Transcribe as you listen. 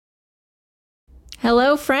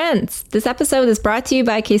Hello, friends! This episode is brought to you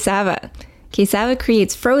by Quesava. Quesava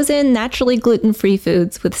creates frozen, naturally gluten-free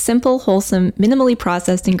foods with simple, wholesome, minimally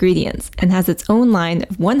processed ingredients and has its own line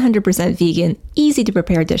of 100% vegan,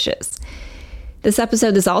 easy-to-prepare dishes. This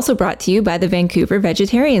episode is also brought to you by the Vancouver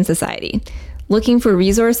Vegetarian Society. Looking for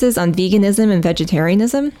resources on veganism and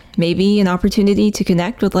vegetarianism? Maybe an opportunity to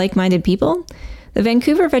connect with like-minded people? The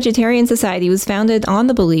Vancouver Vegetarian Society was founded on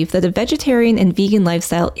the belief that a vegetarian and vegan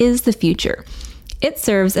lifestyle is the future. It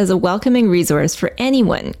serves as a welcoming resource for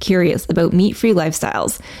anyone curious about meat-free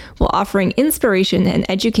lifestyles, while offering inspiration and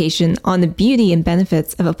education on the beauty and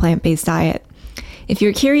benefits of a plant-based diet. If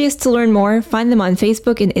you're curious to learn more, find them on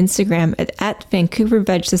Facebook and Instagram at Vancouver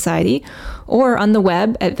Veg Society or on the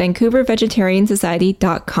web at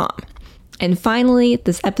vancouvervegetariansociety.com. And finally,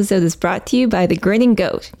 this episode is brought to you by The Grinning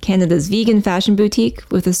Goat, Canada's vegan fashion boutique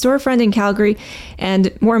with a storefront in Calgary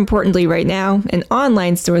and, more importantly right now, an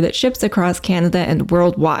online store that ships across Canada and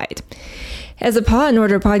worldwide. As a Paw and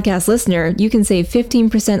Order podcast listener, you can save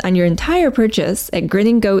 15% on your entire purchase at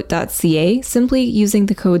grinninggoat.ca simply using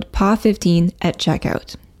the code PAW15 at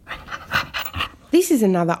checkout. This is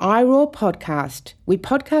another iRaw podcast. We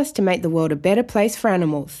podcast to make the world a better place for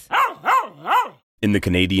animals. In the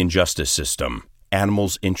Canadian justice system,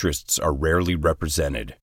 animals' interests are rarely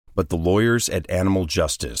represented, but the lawyers at Animal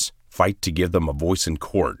Justice fight to give them a voice in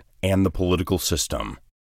court and the political system.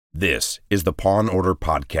 This is the Paw and Order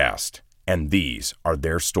podcast, and these are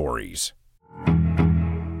their stories.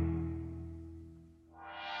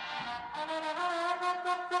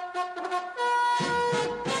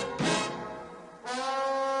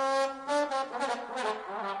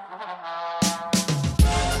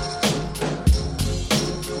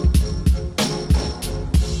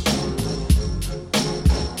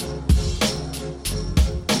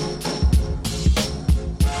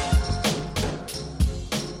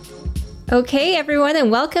 Okay, everyone, and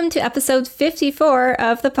welcome to episode 54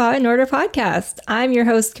 of the Paw and Order podcast. I'm your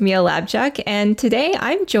host, Camille Labchuk, and today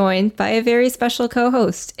I'm joined by a very special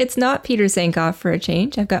co-host. It's not Peter Sankoff for a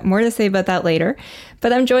change. I've got more to say about that later,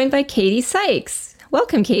 but I'm joined by Katie Sykes.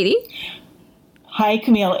 Welcome, Katie. Hi,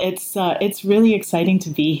 Camille. It's really exciting to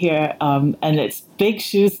be here, and it's big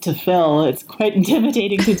shoes to fill. It's quite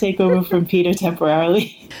intimidating to take over from Peter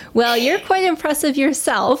temporarily. Well, you're quite impressive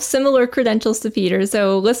yourself, similar credentials to Peter.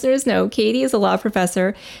 So listeners know Katie is a law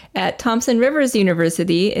professor at Thompson Rivers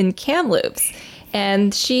University in Kamloops.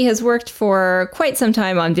 And she has worked for quite some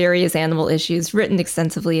time on various animal issues, written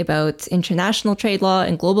extensively about international trade law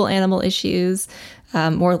and global animal issues,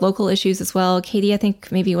 more local issues as well. Katie, I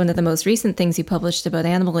think maybe one of the most recent things you published about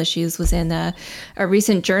animal issues was in a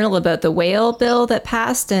recent journal about the whale bill that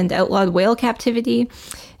passed and outlawed whale captivity.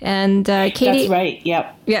 And Katie, that's right.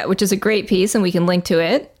 Yep. Yeah, which is a great piece, and we can link to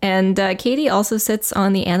it. And Katie also sits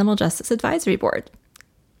on the Animal Justice Advisory Board.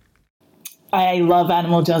 I love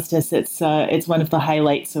animal justice. It's one of the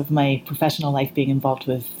highlights of my professional life, being involved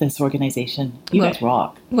with this organization. You guys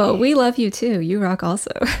rock. Well, we love you too. You rock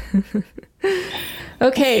also.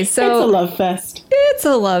 Okay, so it's a love fest. It's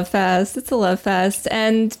a love fest. It's a love fest.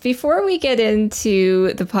 And before we get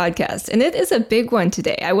into the podcast, and it is a big one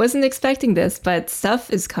today. I wasn't expecting this, but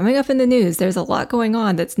stuff is coming up in the news. There's a lot going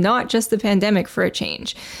on that's not just the pandemic for a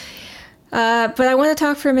change. But I want to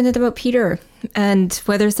talk for a minute about Peter and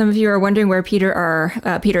whether some of you are wondering where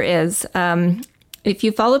Peter is. If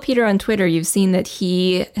you follow Peter on Twitter, you've seen that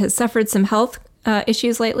he has suffered some health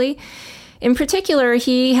issues lately. In particular,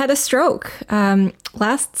 he had a stroke.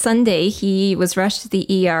 Last Sunday, he was rushed to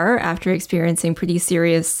the ER after experiencing pretty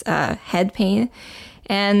serious head pain.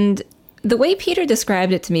 And the way Peter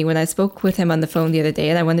described it to me when I spoke with him on the phone the other day,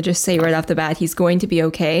 and I want to just say right off the bat, he's going to be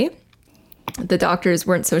okay. The doctors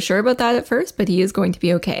weren't so sure about that at first, but he is going to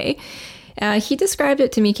be okay. He described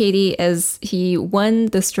it to me, Katie, as he won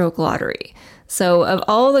the stroke lottery. So of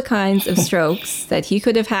all the kinds of strokes that he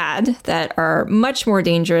could have had that are much more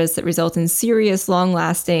dangerous, that result in serious,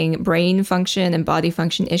 long-lasting brain function and body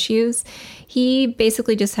function issues, he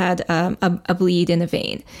basically just had a bleed in a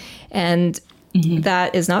vein. And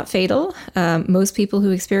that is not fatal. Most people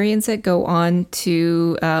who experience it go on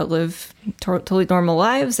to live totally normal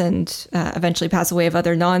lives and eventually pass away of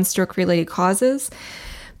other non-stroke related causes.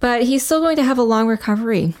 But he's still going to have a long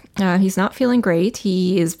recovery. He's not feeling great.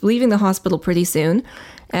 He is leaving the hospital pretty soon.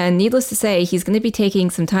 And needless to say, he's going to be taking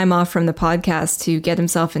some time off from the podcast to get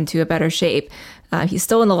himself into a better shape. He's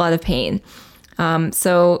still in a lot of pain.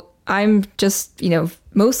 So I'm just,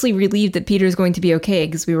 mostly relieved that Peter's going to be okay,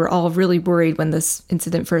 because we were all really worried when this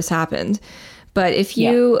incident first happened. But if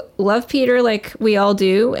you love Peter like we all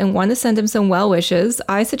do and want to send him some well wishes,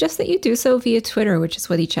 I suggest that you do so via Twitter, which is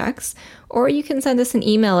what he checks. Or you can send us an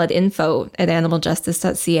email at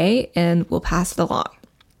info@animaljustice.ca and we'll pass it along.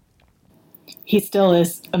 He still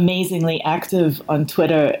is amazingly active on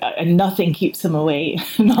Twitter, and nothing keeps him away.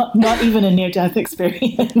 Not even a near-death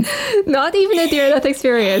experience. Not even a near-death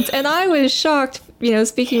experience. And I was shocked,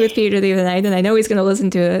 speaking with Peter the other night, and I know he's going to listen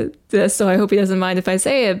to this, so I hope he doesn't mind if I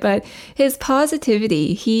say it, but his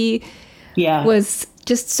positivity, he was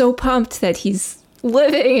just so pumped that he's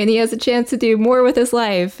living and he has a chance to do more with his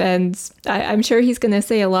life. And I'm sure he's going to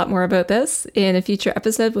say a lot more about this in a future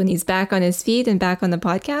episode when he's back on his feet and back on the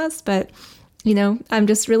podcast. But I'm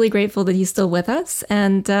just really grateful that he's still with us,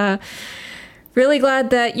 and really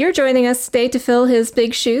glad that you're joining us today to fill his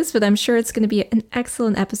big shoes. But I'm sure it's going to be an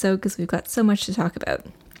excellent episode because we've got so much to talk about.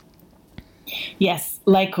 Yes,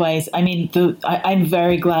 likewise. I mean, I'm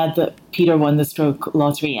very glad that Peter won the stroke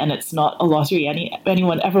lottery, and it's not a lottery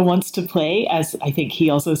anyone ever wants to play, as I think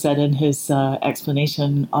he also said in his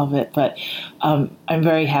explanation of it. But I'm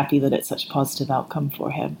very happy that it's such a positive outcome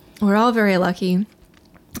for him. We're all very lucky.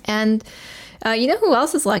 And you know who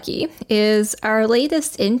else is lucky is our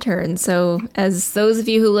latest intern. So as those of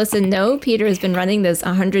you who listen know, Peter has been running this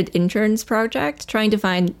 100 interns project, trying to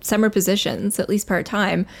find summer positions, at least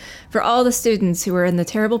part-time, for all the students who are in the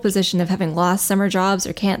terrible position of having lost summer jobs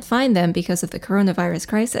or can't find them because of the coronavirus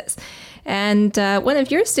crisis. And one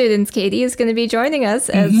of your students, Katie, is going to be joining us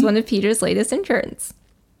as one of Peter's latest interns.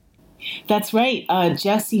 That's right.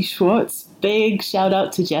 Jessie Schwartz. Big shout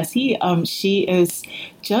out to Jessie. She is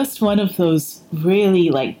just one of those really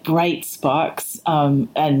bright sparks.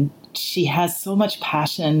 And she has so much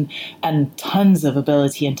passion and tons of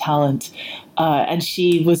ability and talent. And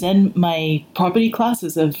she was in my property class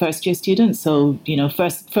as a first year student. So,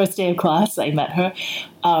 first day of class, I met her.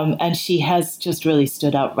 And she has just really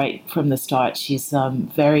stood out right from the start. She's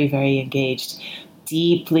very, very engaged,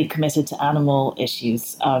 deeply committed to animal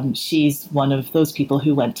issues. She's one of those people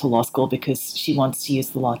who went to law school because she wants to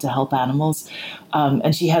use the law to help animals.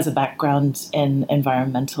 And she has a background in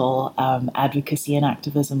environmental advocacy and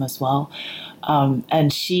activism as well.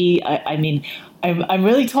 And she, I'm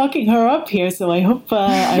really talking her up here, so I hope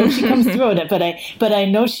she comes through on it. But I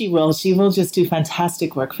know she will. She will just do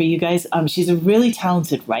fantastic work for you guys. She's a really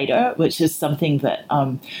talented writer, which is something that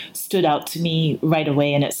stood out to me right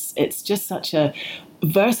away. And it's just such a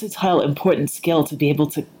versatile, important skill to be able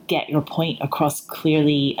to get your point across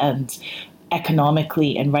clearly and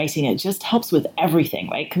economically in writing. It just helps with everything,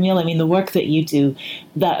 right, Camille? I mean, the work that you do,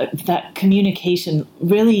 that communication,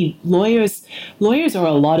 really, lawyers are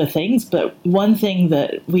a lot of things, but one thing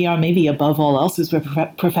that we are maybe above all else is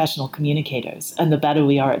we're professional communicators. And the better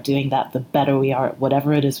we are at doing that, the better we are at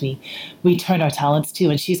whatever it is we turn our talents to.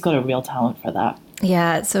 And she's got a real talent for that.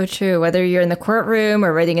 Yeah, it's so true. Whether you're in the courtroom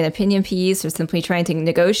or writing an opinion piece or simply trying to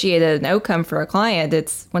negotiate an outcome for a client,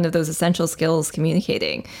 it's one of those essential skills,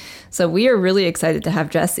 communicating. So we are really excited to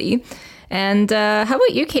have Jessie. And how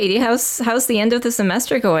about you, Katie? How's the end of the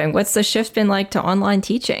semester going? What's the shift been like to online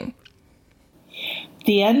teaching?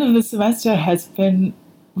 The end of the semester has been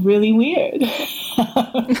really weird.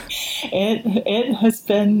 It has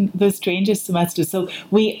been the strangest semester. So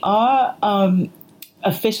we are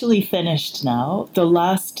officially finished now. The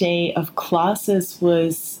last day of classes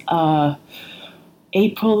was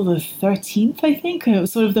April the 13th, I think. It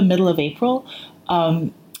was sort of the middle of April,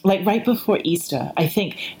 right before Easter. I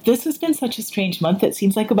think this has been such a strange month. It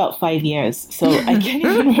seems like about 5 years. So I can't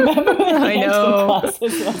even remember when the end of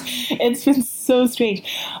classes was. It's been so strange.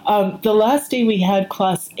 The last day we had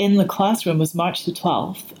class in the classroom was March the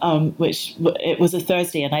 12th, which it was a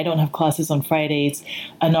Thursday, and I don't have classes on Fridays.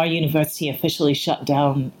 And our university officially shut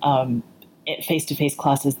down face-to-face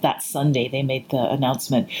classes that Sunday. They made the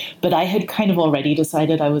announcement. But I had kind of already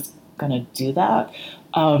decided I was going to do that.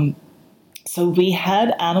 So we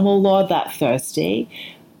had animal law that Thursday,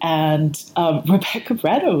 and Rebecca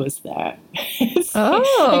Breda was there.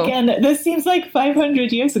 Again, this seems like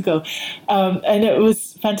 500 years ago. And it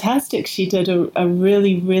was fantastic. She did a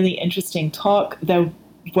really, really interesting talk. There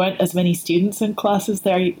weren't as many students in classes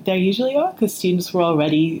there usually are, because students were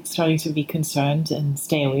already starting to be concerned and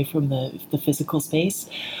stay away from the physical space.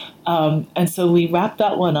 And so we wrapped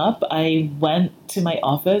that one up. I went to my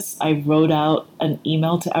office. I wrote out an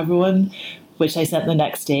email to everyone, which I sent the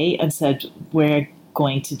next day, and said, we're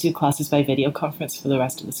going to do classes by video conference for the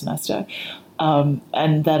rest of the semester.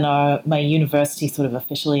 And then my university sort of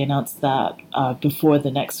officially announced that before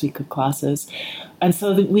the next week of classes. And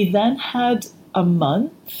so we then had a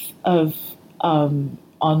month of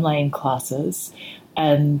online classes.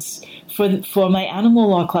 And for my animal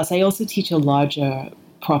law class, I also teach a larger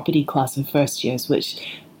property class of first years, which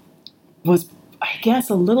was, I guess,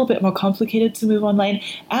 a little bit more complicated to move online.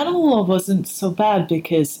 Animal law wasn't so bad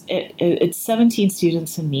because it's 17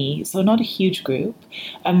 students and me, so not a huge group.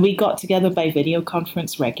 And we got together by video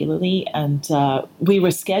conference regularly, and we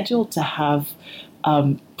were scheduled to have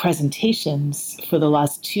presentations for the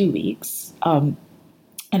last 2 weeks.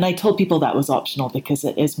 And I told people that was optional because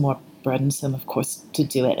it is more burdensome, of course, to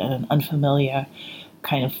do it in an unfamiliar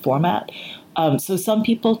kind of format. So some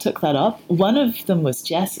people took that up. One of them was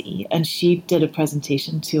Jessie, and she did a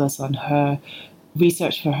presentation to us on her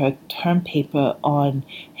research for her term paper on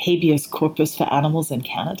habeas corpus for animals in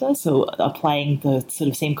Canada. So applying the sort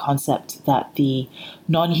of same concept that the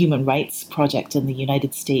Non-Human Rights Project in the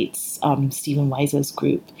United States, Stephen Wise's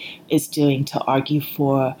group, is doing to argue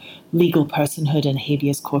for legal personhood and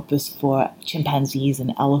habeas corpus for chimpanzees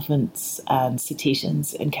and elephants and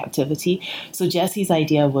cetaceans in captivity. So Jessie's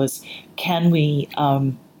idea was, can we...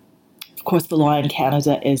 of course, the law in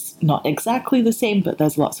Canada is not exactly the same, but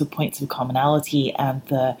there's lots of points of commonality, and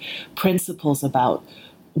the principles about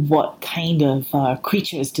what kind of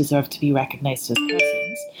creatures deserve to be recognized as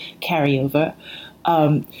persons carry over.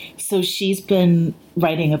 So she's been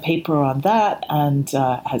writing a paper on that and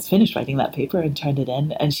has finished writing that paper and turned it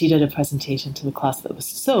in. And she did a presentation to the class that was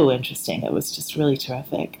so interesting. It was just really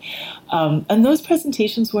terrific. And those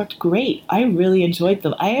presentations worked great. I really enjoyed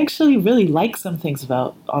them. I actually really like some things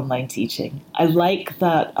about online teaching. I like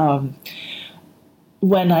that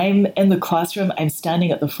when I'm in the classroom, I'm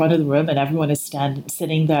standing at the front of the room and everyone is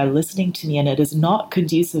sitting there listening to me, and it is not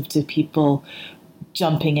conducive to people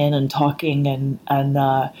jumping in and talking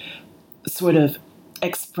and sort of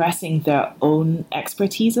expressing their own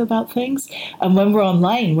expertise about things. And when we're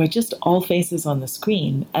online, we're just all faces on the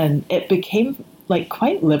screen. And it became like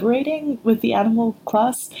quite liberating with the animal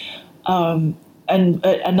class. And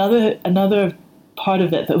another part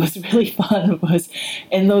of it that was really fun was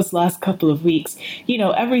in those last couple of weeks,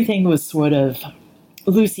 everything was sort of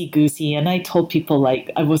loosey-goosey, and I told people, like,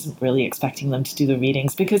 I wasn't really expecting them to do the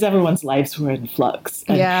readings because everyone's lives were in flux.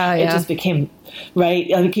 And it just became, right,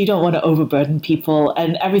 like, you don't want to overburden people,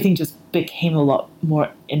 and everything just became a lot more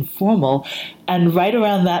informal. And right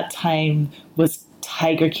around that time was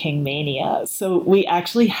Tiger King mania. So we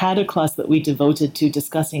actually had a class that we devoted to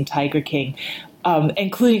discussing Tiger King,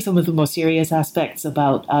 including some of the more serious aspects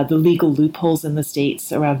about the legal loopholes in the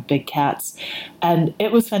States around big cats. And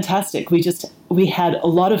it was fantastic. We had a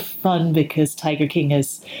lot of fun because Tiger King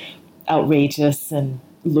is outrageous and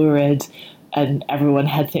lurid, and everyone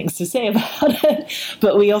had things to say about it.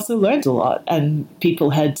 But we also learned a lot, and people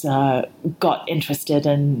had got interested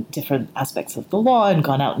in different aspects of the law and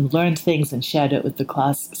gone out and learned things and shared it with the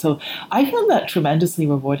class. So I found that tremendously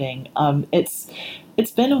rewarding.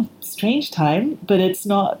 It's been a strange time, but it's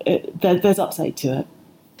not. There's upside to it.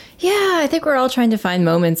 Yeah, I think we're all trying to find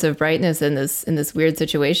moments of brightness in this weird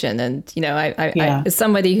situation. And, I as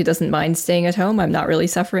somebody who doesn't mind staying at home, I'm not really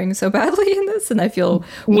suffering so badly in this. And I feel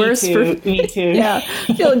worse Me too. Yeah,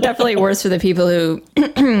 I feel definitely worse for the people who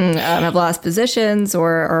have lost positions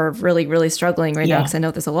or are really, really struggling right now, because I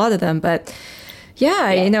know there's a lot of them. But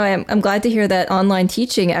I'm glad to hear that online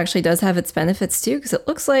teaching actually does have its benefits too, because it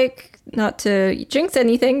looks like, not to jinx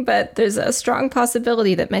anything, but there's a strong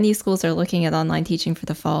possibility that many schools are looking at online teaching for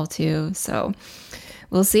the fall too. So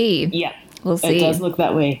we'll see. Yeah, we'll see. It does look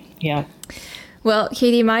that way. Yeah. Well,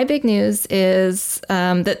 Katie, my big news is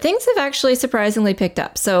that things have actually surprisingly picked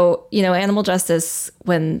up. So, animal justice,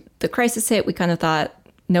 when the crisis hit, we kind of thought,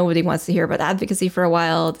 nobody wants to hear about advocacy for a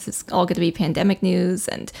while. This is all going to be pandemic news,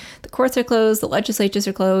 and the courts are closed, the legislatures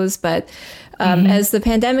are closed. But as the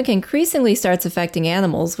pandemic increasingly starts affecting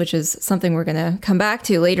animals, which is something we're going to come back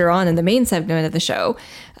to later on in the main segment of the show,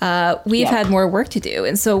 we've had more work to do.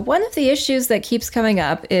 And so one of the issues that keeps coming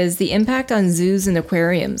up is the impact on zoos and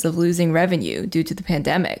aquariums of losing revenue due to the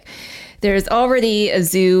pandemic. There's already a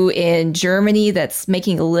zoo in Germany that's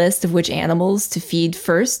making a list of which animals to feed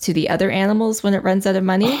first to the other animals when it runs out of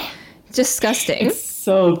money. Disgusting. It's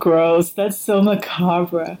so gross. That's so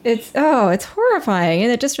macabre. It's horrifying.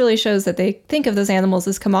 And it just really shows that they think of those animals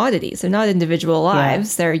as commodities. They're not individual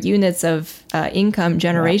lives. They're units of income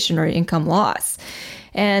generation or income loss.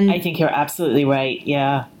 And I think you're absolutely right.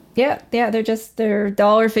 Yeah. Yeah, they're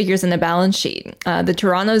dollar figures in the balance sheet. The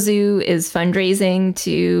Toronto Zoo is fundraising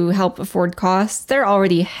to help afford costs. They're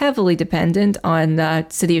already heavily dependent on the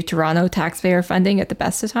City of Toronto taxpayer funding at the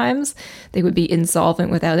best of times. They would be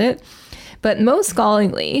insolvent without it. But most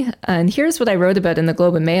gallingly, and here's what I wrote about in the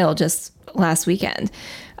Globe and Mail just last weekend,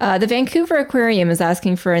 the Vancouver Aquarium is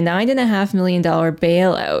asking for a $9.5 million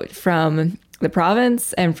bailout from the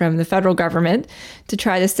province and from the federal government to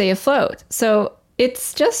try to stay afloat. So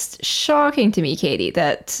it's just shocking to me, Katie,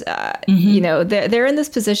 that they're in this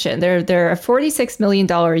position. They're a $46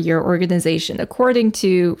 million a year organization, according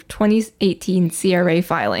to 2018 CRA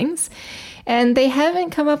filings. And they haven't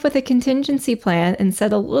come up with a contingency plan and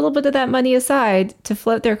set a little bit of that money aside to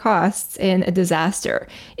float their costs in a disaster.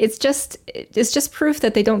 It's just proof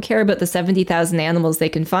that they don't care about the 70,000 animals they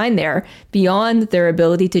can find there beyond their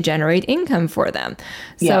ability to generate income for them.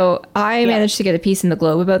 So I managed to get a piece in the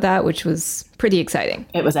Globe about that, which was pretty exciting.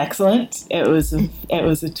 It was excellent. It was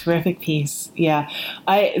a terrific piece. Yeah.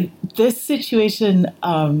 This situation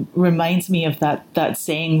reminds me of that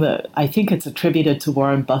saying that I think it's attributed to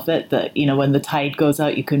Warren Buffett that, when the tide goes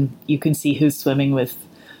out, you can see who's swimming with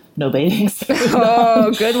no bathing suit.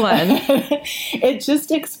 Oh, good one. It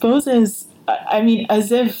just exposes, as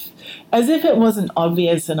if it wasn't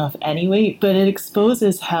obvious enough anyway, but it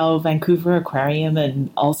exposes how Vancouver Aquarium and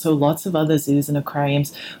also lots of other zoos and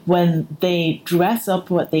aquariums, when they dress up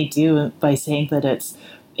what they do by saying that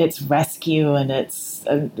it's rescue and it's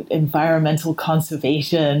environmental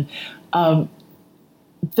conservation,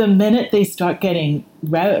 the minute they start getting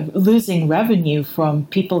losing revenue from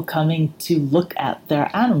people coming to look at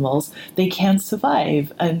their animals, they can't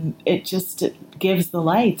survive. And it gives the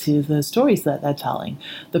lie to the stories that they're telling.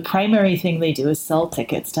 The primary thing they do is sell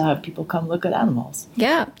tickets to have people come look at animals.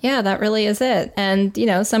 Yeah, that really is it. And,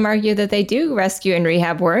 some argue that they do rescue and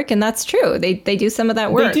rehab work, and that's true. They do some of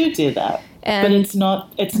that work. They do that. But it's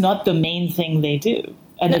not the main thing they do.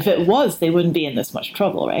 And if it was, they wouldn't be in this much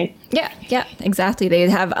trouble, right? Yeah, exactly.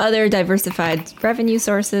 They'd have other diversified revenue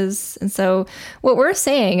sources. And so what we're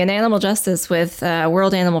saying in animal justice with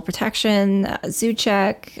World Animal Protection,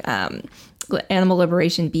 ZooCheck, Animal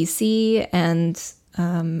Liberation BC, and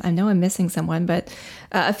I know I'm missing someone, but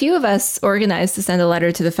a few of us organized to send a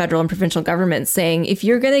letter to the federal and provincial governments saying, if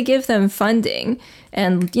you're going to give them funding,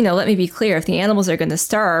 and, let me be clear, if the animals are going to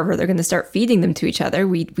starve or they're going to start feeding them to each other,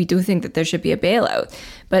 we do think that there should be a bailout.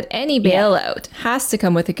 But any bailout has to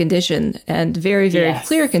come with a condition, and very, very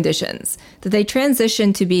clear conditions, that they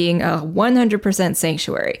transition to being a 100%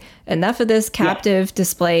 sanctuary. Enough of this captive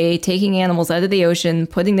display, taking animals out of the ocean,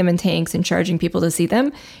 putting them in tanks and charging people to see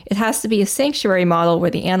them. It has to be a sanctuary model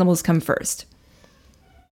where the animals come first.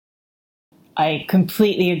 I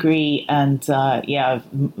completely agree. And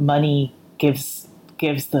money gives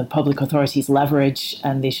the public authorities leverage,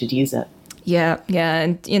 and they should use it. Yeah.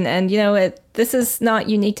 And this is not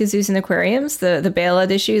unique to zoos and aquariums. The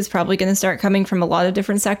bailout issue is probably going to start coming from a lot of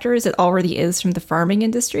different sectors. It already is from the farming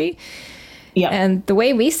industry. Yeah. And the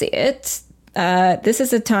way we see it, this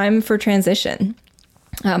is a time for transition.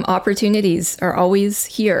 Opportunities are always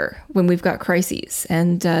here when we've got crises.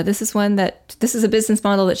 And this is a business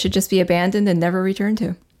model that should just be abandoned and never returned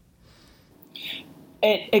to.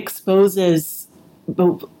 It exposes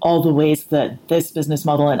all the ways that this business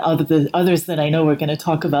model and others that I know we're going to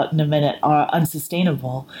talk about in a minute are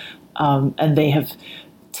unsustainable. And they have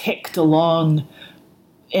ticked along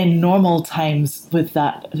in normal times with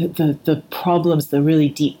the problems, the really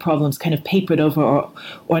deep problems, kind of papered over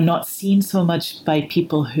or not seen so much by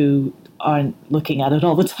people who aren't looking at it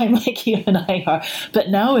all the time like you and I are. But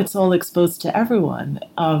now it's all exposed to everyone.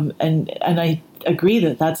 And I agree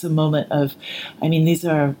that that's a moment of, these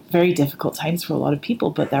are very difficult times for a lot of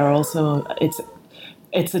people, but they're also,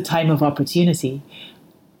 it's a time of opportunity.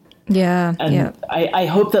 Yeah. And I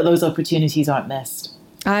hope that those opportunities aren't missed.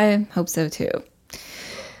 I hope so too.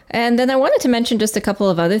 And then I wanted to mention just a couple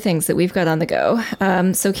of other things that we've got on the go.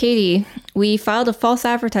 So Katie, we filed a false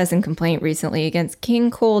advertising complaint recently against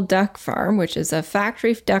King Cole Duck Farm, which is a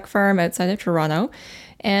factory duck farm outside of Toronto.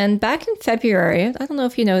 And back in February, I don't know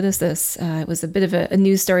if you noticed this, it was a bit of a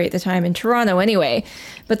news story at the time in Toronto anyway,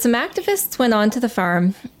 but some activists went onto the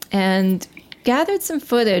farm and gathered some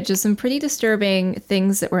footage of some pretty disturbing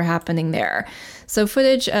things that were happening there. So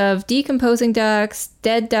footage of decomposing ducks,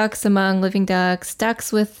 dead ducks among living ducks,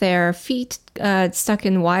 ducks with their feet stuck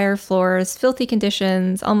in wire floors, filthy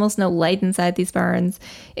conditions, almost no light inside these barns.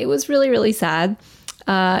 It was really, really sad.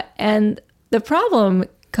 And the problem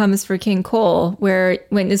comes for King Cole,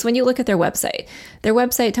 when you look at their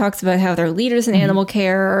website talks about how they're leaders in animal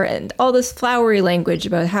care and all this flowery language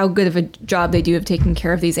about how good of a job they do of taking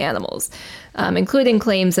care of these animals, including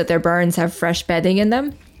claims that their barns have fresh bedding in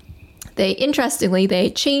them. Interestingly,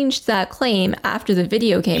 they changed that claim after the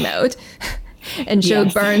video came out and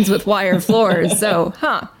showed barns with wire floors. So,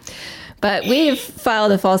 But we've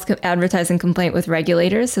filed a false advertising complaint with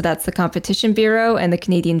regulators. So that's the Competition Bureau and the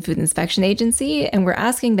Canadian Food Inspection Agency. And we're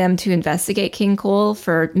asking them to investigate King Cole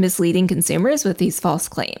for misleading consumers with these false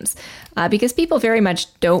claims. Because people very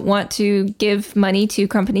much don't want to give money to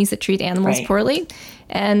companies that treat animals poorly.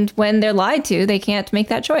 And when they're lied to, they can't make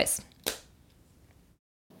that choice.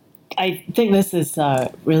 I think this is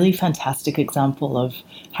a really fantastic example of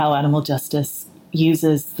how animal justice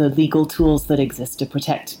uses the legal tools that exist to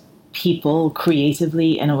protect people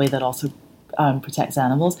creatively in a way that also protects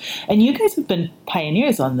animals. And you guys have been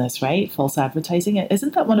pioneers on this, right? False advertising.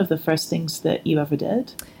 Isn't that one of the first things that you ever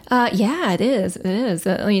did? Yeah, it is. It is.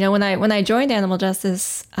 When I joined Animal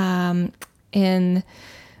Justice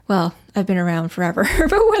well, I've been around forever,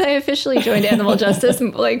 but when I officially joined Animal Justice,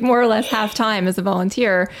 like more or less half time as a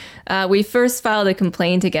volunteer, we first filed a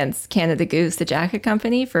complaint against Canada Goose, the jacket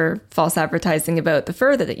company, for false advertising about the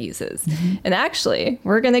fur that it uses. Mm-hmm. And actually,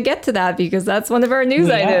 we're going to get to that because that's one of our news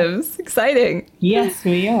items. Exciting. Yes,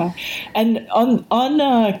 we are. And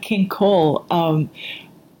on King Cole,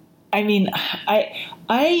 I mean,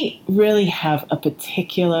 I really have a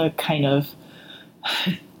particular kind of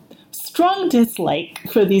strong dislike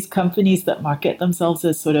for these companies that market themselves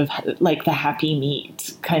as sort of like the happy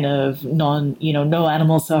meat kind of no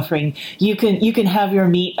animal suffering. You can have your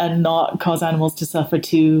meat and not cause animals to suffer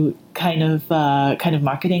too kind of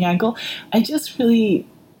marketing angle. I just really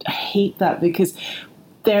hate that because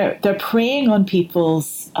they're preying on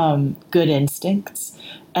people's good instincts.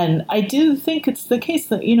 And I do think it's the case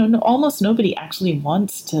that, almost nobody actually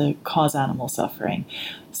wants to cause animal suffering.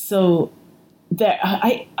 So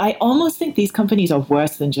I almost think these companies are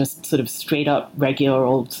worse than just sort of straight up regular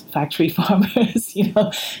old factory farmers,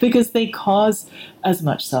 because they cause as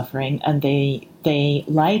much suffering and they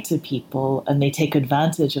lie to people and they take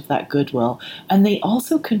advantage of that goodwill. And they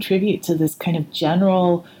also contribute to this kind of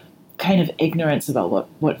general kind of ignorance about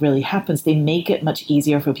what really happens. They make it much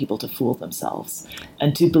easier for people to fool themselves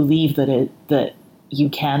and to believe that you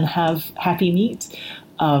can have happy meat.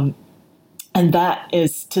 And that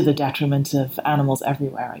is to the detriment of animals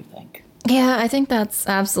everywhere, I think. Yeah, I think that's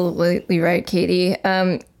absolutely right, Katie.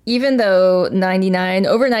 Even though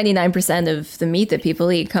over 99% of the meat that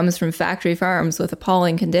people eat comes from factory farms with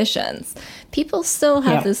appalling conditions, people still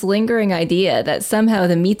have this lingering idea that somehow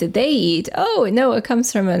the meat that they eat, it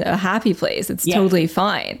comes from a happy place. It's totally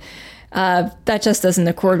fine. That just doesn't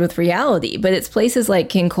accord with reality. But it's places like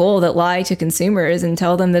King Cole that lie to consumers and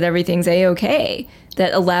tell them that everything's A-okay,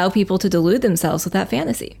 that allow people to delude themselves with that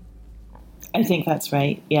fantasy. I think that's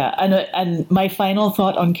right. Yeah. And my final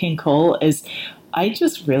thought on King Cole is I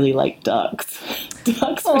just really like ducks.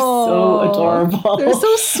 Ducks are so adorable. They're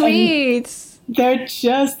so sweet. They're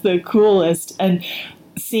just the coolest. And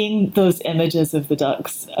seeing those images of the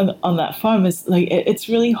ducks on that farm is like, it's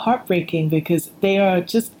really heartbreaking because they are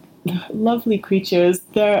just lovely creatures.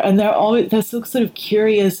 They're so sort of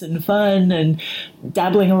curious and fun and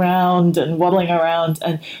dabbling around and waddling around.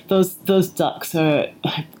 And those ducks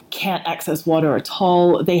can't access water at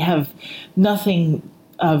all. They have nothing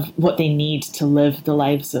of what they need to live the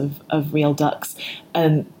lives of real ducks.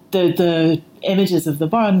 And the images of the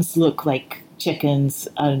barns look like chickens.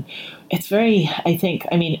 And it's very, I think,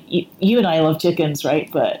 I mean, you and I love chickens, right?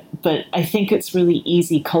 But I think it's really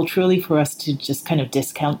easy culturally for us to just kind of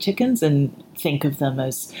discount chickens and think of them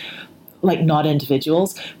as like not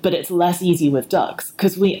individuals. But it's less easy with ducks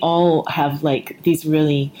because we all have like these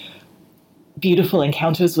really beautiful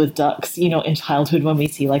encounters with ducks, in childhood when we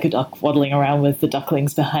see like a duck waddling around with the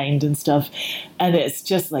ducklings behind and stuff. And it's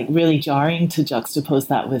just like really jarring to juxtapose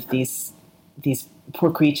that with these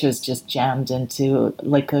poor creatures just jammed into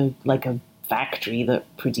like a factory that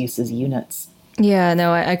produces units. Yeah,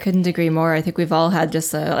 no, I couldn't agree more. I think we've all had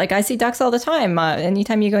just I see ducks all the time.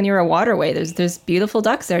 Anytime you go near a waterway, there's beautiful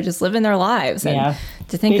ducks there just living their lives. And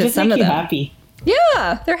to think that some of them happy.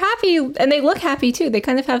 Yeah, they're happy and they look happy too. They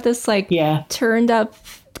kind of have this turned up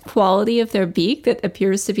quality of their beak that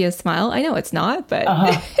appears to be a smile. I know it's not, but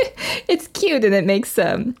it's cute and it makes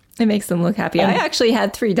them look happy. I actually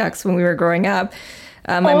had 3 ducks when we were growing up.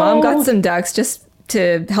 My mom got some ducks just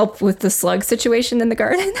to help with the slug situation in the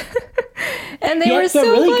garden. And they were so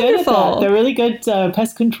really wonderful. Good at that. They're really good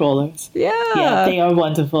pest controllers. Yeah, they are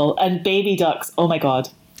wonderful. And baby ducks, oh my God.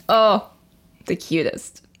 Oh, the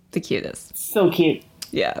cutest. So cute.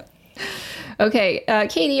 Yeah. Okay,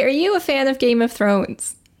 Katie, are you a fan of Game of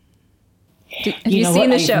Thrones? Have you seen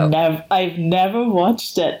the show? I've never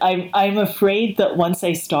watched it. I'm afraid that once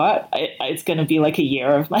I start, it's going to be like a year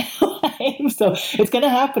of my life. So it's going to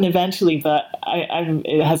happen eventually, but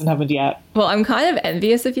it hasn't happened yet. Well, I'm kind of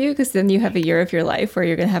envious of you because then you have a year of your life where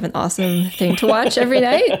you're going to have an awesome thing to watch every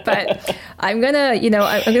night. But I'm going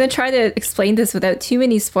to try to explain this without too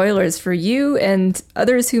many spoilers for you and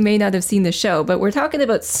others who may not have seen the show. But we're talking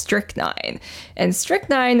about strychnine. And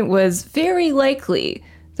strychnine was very likely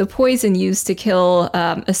the poison used to kill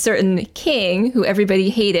a certain king who everybody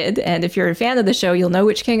hated. And if you're a fan of the show, you'll know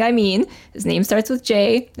which king I mean. His name starts with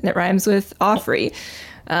J, and it rhymes with Offrey.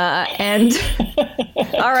 And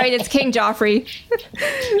all right, it's King Joffrey.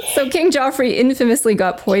 So King Joffrey infamously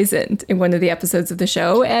got poisoned in one of the episodes of the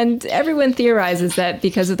show, and everyone theorizes that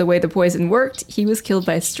because of the way the poison worked, he was killed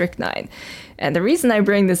by strychnine. And the reason I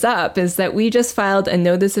bring this up is that we just filed a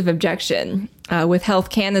notice of objection with Health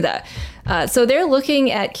Canada. So they're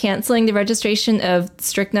looking at canceling the registration of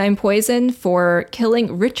strychnine poison for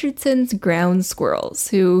killing Richardson's ground squirrels,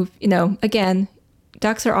 who, again,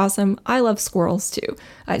 ducks are awesome. I love squirrels too.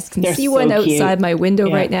 I can see one so outside my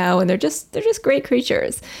window right now, and they're just great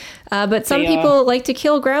creatures. But some people like to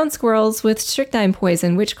kill ground squirrels with strychnine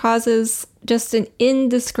poison, which causes just an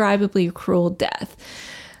indescribably cruel death.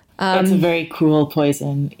 It's a very cruel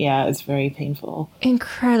poison. Yeah, it's very painful.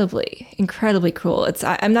 Incredibly, incredibly cruel.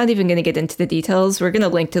 I'm not even going to get into the details. We're going to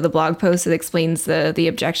link to the blog post that explains the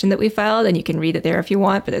objection that we filed, and you can read it there if you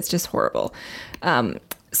want, but it's just horrible.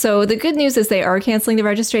 So the good news is they are canceling the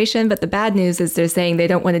registration, but the bad news is they're saying they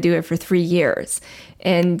don't want to do it for 3 years.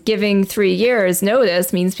 And giving 3 years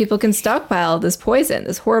notice means people can stockpile this poison,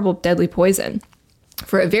 this horrible, deadly poison,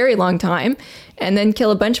 for a very long time, and then kill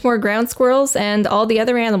a bunch more ground squirrels and all the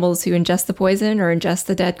other animals who ingest the poison or ingest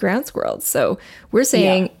the dead ground squirrels. So we're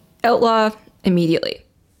saying outlaw immediately.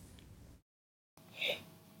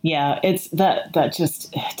 Yeah, it's that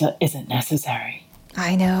just isn't necessary.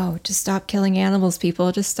 I know. Just stop killing animals,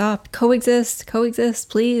 people. Just stop. Coexist,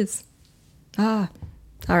 please. All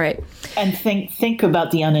right. And think about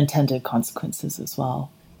the unintended consequences as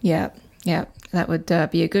well. Yeah. That would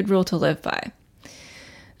be a good rule to live by.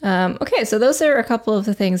 Okay, so those are a couple of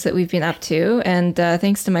the things that we've been up to, and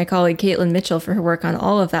thanks to my colleague Caitlin Mitchell for her work on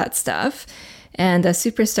all of that stuff, and a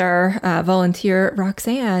superstar volunteer,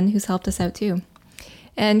 Roxanne, who's helped us out too.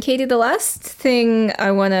 And Katie, the last thing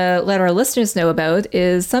I want to let our listeners know about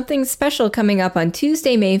is something special coming up on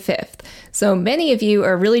Tuesday, May 5th. So many of you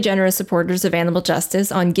are really generous supporters of animal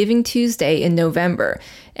justice on Giving Tuesday in November.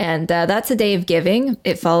 And that's a day of giving.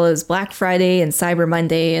 It follows Black Friday and Cyber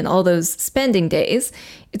Monday and all those spending days.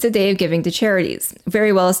 It's a day of giving to charities.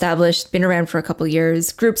 Very well established, been around for a couple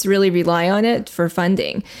years. Groups really rely on it for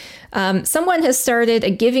funding. Someone has started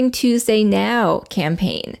a Giving Tuesday Now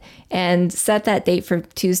campaign and set that date for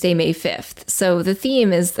Tuesday, May 5th. So the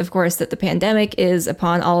theme is, of course, that the pandemic is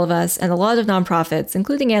upon all of us, and a lot of nonprofits,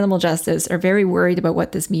 including Animal Justice, are very worried about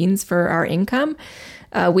what this means for our income.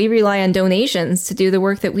 We rely on donations to do the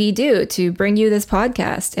work that we do, to bring you this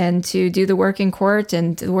podcast and to do the work in court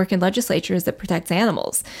and the work in legislatures that protects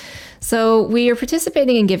animals. So we are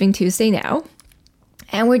participating in Giving Tuesday Now,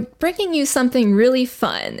 and we're bringing you something really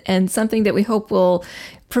fun and something that we hope will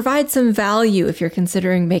provide some value if you're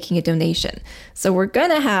considering making a donation. So we're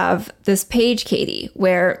going to have this page, Katie,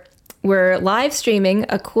 where we're live streaming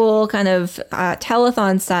a cool kind of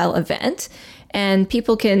telethon style event, and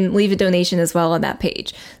people can leave a donation as well on that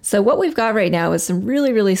page. So what we've got right now is some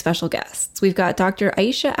really, really special guests. We've got Dr.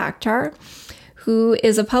 Aisha Akhtar, who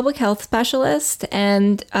is a public health specialist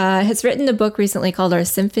and has written a book recently called Our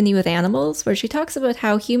Symphony with Animals, where she talks about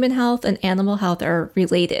how human health and animal health are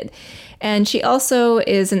related. And she also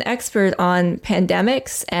is an expert on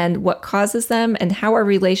pandemics and what causes them and how our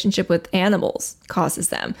relationship with animals causes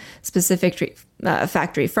them, specific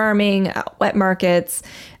factory farming, wet markets,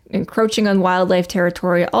 encroaching on wildlife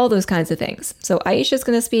territory, all those kinds of things. So Aisha's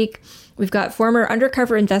going to speak. We've got former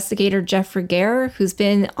undercover investigator Jeff Regehr, who's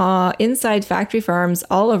been inside factory farms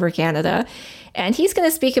all over Canada. And he's going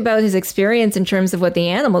to speak about his experience in terms of what the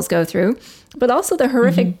animals go through, but also the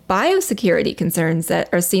horrific biosecurity concerns that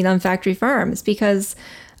are seen on factory farms. Because,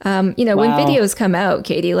 when videos come out,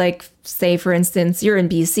 Katie, like, say, for instance, you're in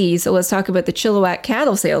BC, so let's talk about the Chilliwack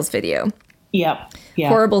cattle sales video. Yeah.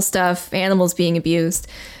 Horrible stuff, animals being abused.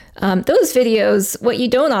 Those videos, what you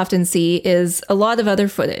don't often see is a lot of other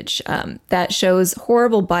footage that shows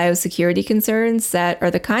horrible biosecurity concerns that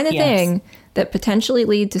are the kind of thing that potentially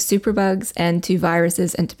lead to superbugs and to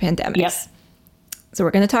viruses and to pandemics. Yep. So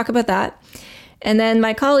we're going to talk about that. And then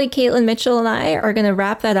my colleague Caitlin Mitchell and I are going to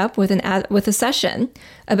wrap that up with a session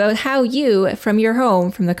about how you, from your home,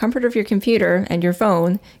 from the comfort of your computer and your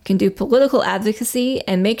phone, can do political advocacy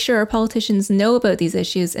and make sure our politicians know about these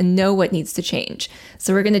issues and know what needs to change.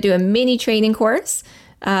 So we're going to do a mini training course,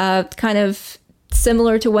 kind of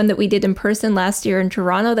similar to one that we did in person last year in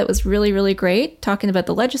Toronto. That was really, really great, talking about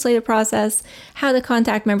the legislative process, how to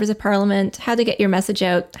contact members of parliament, how to get your message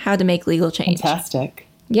out, how to make legal change. Fantastic.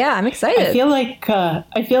 Yeah, I'm excited. I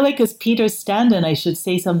feel like as Peter Standen, I should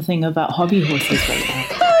say something about hobby horses right now.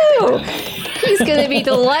 Oh, he's going to be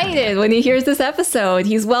delighted when he hears this episode.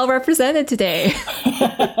 He's well represented today.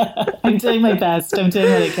 I'm doing my best. I'm doing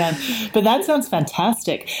what I can. But that sounds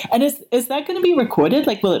fantastic. And is that going to be recorded?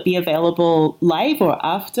 Like, will it be available live or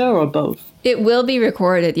after or both? It will be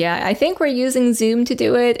recorded, yeah. I think we're using Zoom to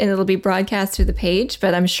do it, and it'll be broadcast through the page,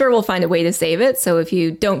 but I'm sure we'll find a way to save it. So if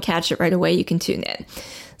you don't catch it right away, you can tune in.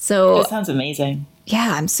 So that sounds amazing.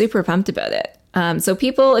 Yeah, I'm super pumped about it. So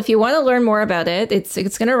people, if you want to learn more about it, it's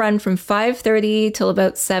going to run from 5:30 till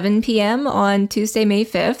about 7 p.m. on Tuesday, May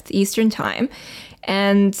 5th, Eastern Time.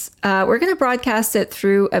 And we're going to broadcast it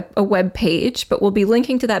through a web page, but we'll be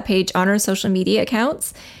linking to that page on our social media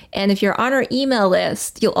accounts. And if you're on our email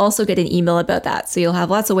list, you'll also get an email about that. So you'll have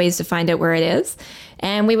lots of ways to find out where it is.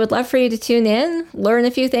 And we would love for you to tune in, learn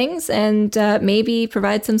a few things, and maybe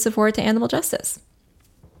provide some support to animal justice.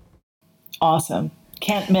 Awesome.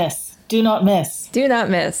 Can't miss. Do not miss. Do not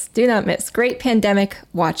miss. Do not miss. Great pandemic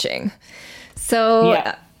watching.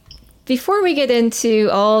 So before we get into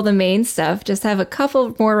all the main stuff, just have a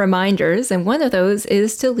couple more reminders. And one of those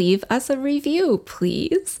is to leave us a review,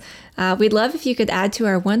 please. We'd love if you could add to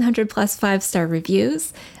our 100 plus 5-star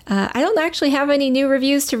reviews. I don't actually have any new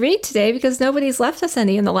reviews to read today because nobody's left us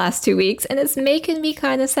any in the last 2 weeks. And it's making me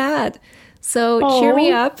kind of sad. So cheer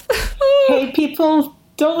me up. Hey, people.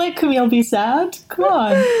 Don't let Camille be sad. Come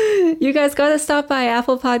on. You guys got to stop by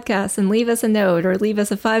Apple Podcasts and leave us a note, or leave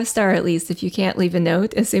us a 5-star at least if you can't leave a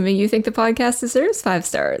note, assuming you think the podcast deserves 5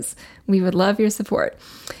 stars. We would love your support.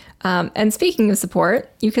 And speaking of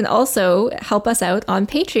support, you can also help us out on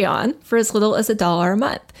Patreon for as little as $1 a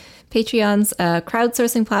month. Patreon's a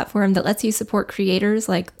crowdsourcing platform that lets you support creators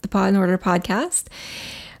like the Paw and Order podcast.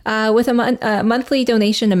 With a monthly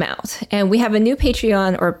donation amount. And we have a new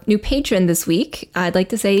Patreon or new patron this week. I'd like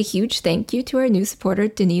to say a huge thank you to our new supporter,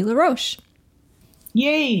 Denis LaRoche.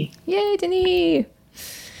 Yay! Yay, Denis!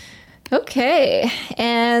 Okay,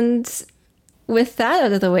 and with that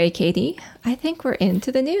out of the way, Katie, I think we're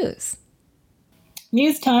into the news.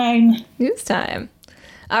 News time. News time.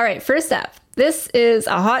 All right, first up. This is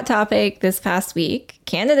a hot topic this past week.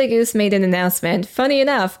 Canada Goose made an announcement, funny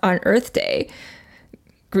enough, on Earth Day,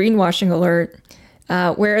 greenwashing alert,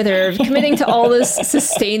 where they're committing to all this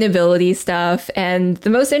sustainability stuff. And the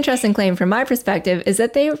most interesting claim from my perspective is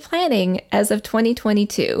that they are planning, as of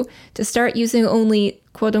 2022, to start using only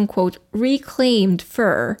quote unquote reclaimed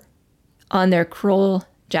fur on their Kroll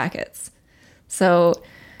jackets. So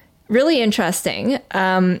really interesting.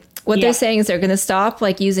 What they're saying is they're going to stop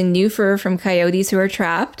like using new fur from coyotes who are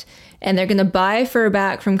trapped, and they're going to buy fur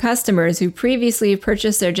back from customers who previously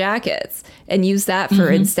purchased their jackets and use that fur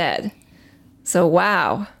instead. So,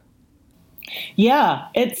 wow. Yeah,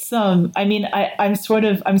 it's, I mean, I'm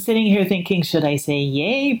sitting here thinking, should I say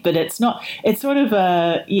yay? But it's not, it's sort of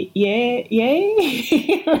a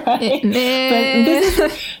yay, right?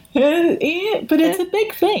 But it's a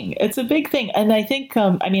big thing. It's a big thing. And I think,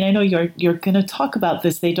 I mean, I know you're going to talk about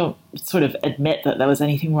this. They don't sort of admit that there was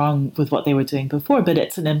anything wrong with what they were doing before, but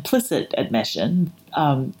it's an implicit admission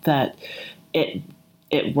that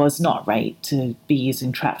it was not right to be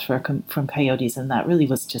using trapped fur from coyotes, and that really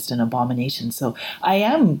was just an abomination. So I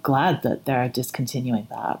am glad that they're discontinuing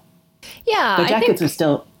that. Yeah, the jackets are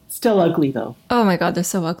still ugly, though. Oh my God, they're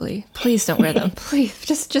so ugly. Please don't wear them. Please,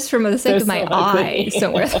 just for the sake of my eyes,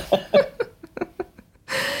 don't wear them.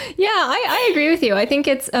 Yeah, I agree with you. I think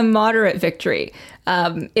it's a moderate victory.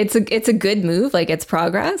 It's a good move, like it's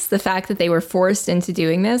progress. The fact that they were forced into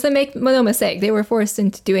doing this, and make no mistake, they were forced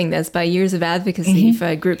into doing this by years of advocacy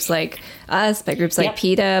by groups like us, by groups like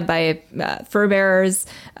PETA, by fur bearers,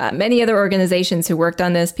 many other organizations who worked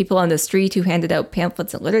on this, people on the street who handed out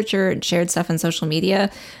pamphlets and literature and shared stuff on social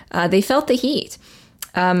media. They felt the heat.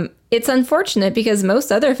 It's unfortunate because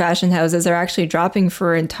most other fashion houses are actually dropping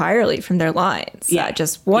fur entirely from their lines,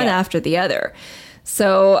 just one after the other.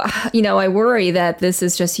 So, I worry that this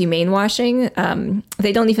is just humane washing.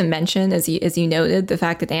 They don't even mention, as you noted, the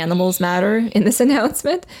fact that animals matter in this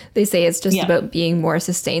announcement. They say it's just about being more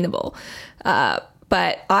sustainable.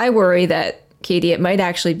 But I worry that Katie, it might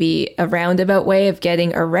actually be a roundabout way of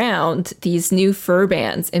getting around these new fur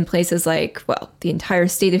bans in places like, well, the entire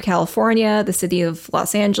state of California, the city of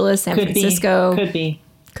Los Angeles, San Francisco.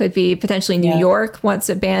 Could be potentially New York wants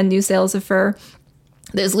to ban new sales of fur.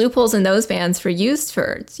 There's loopholes in those bans for used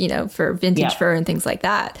fur, for vintage fur and things like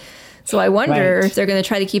that. So I wonder if they're going to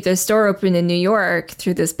try to keep their store open in New York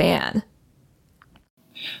through this ban.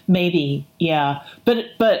 Maybe, yeah. But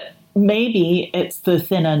maybe it's the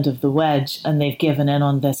thin end of the wedge and they've given in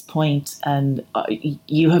on this point. And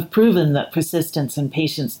you have proven that persistence and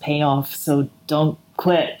patience pay off. So don't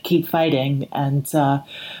quit, keep fighting. And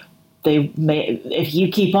if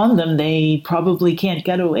you keep on them, they probably can't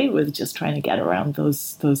get away with just trying to get around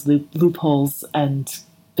those loopholes and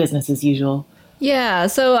business as usual. Yeah,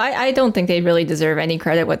 so I don't think they really deserve any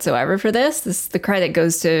credit whatsoever for this. The credit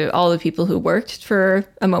goes to all the people who worked for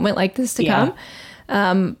a moment like this to come.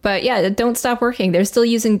 But yeah, don't stop working. They're still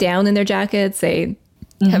using down in their jackets. They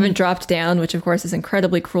haven't dropped down, which of course is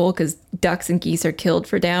incredibly cruel because ducks and geese are killed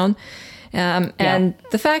for down. And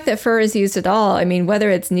the fact that fur is used at all, I mean, whether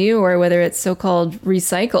it's new or whether it's so-called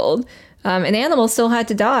recycled, an animal still had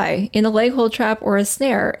to die in a leg hold trap or a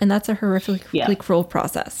snare. And that's a horrifically cruel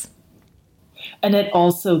process. And it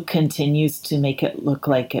also continues to make it look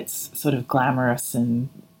like it's sort of glamorous and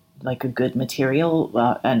like a good material.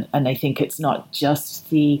 And I think it's not just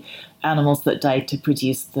the animals that died to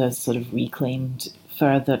produce the sort of reclaimed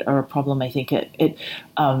fur that are a problem. I think it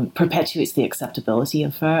perpetuates the acceptability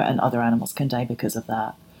of fur, and other animals can die because of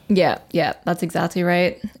that. Yeah, that's exactly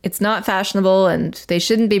right. It's not fashionable and they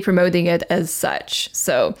shouldn't be promoting it as such.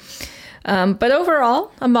 So, but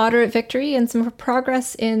overall, a moderate victory and some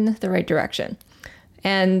progress in the right direction.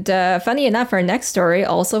 And funny enough, our next story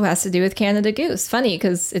also has to do with Canada Goose. Funny,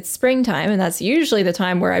 because it's springtime, and that's usually the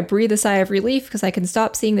time where I breathe a sigh of relief because I can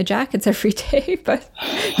stop seeing the jackets every day. But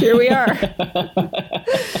here we are.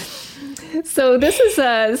 So this is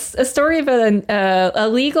a story about a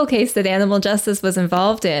legal case that Animal Justice was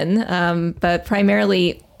involved in, but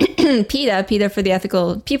primarily PETA for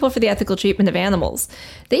the People for the Ethical Treatment of Animals.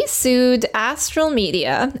 They sued Astral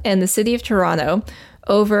Media and the City of Toronto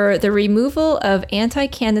over the removal of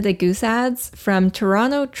anti-Canada Goose ads from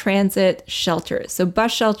Toronto transit shelters. So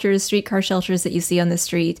bus shelters, streetcar shelters that you see on the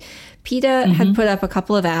street. PETA had put up a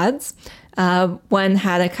couple of ads. One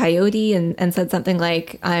had a coyote and said something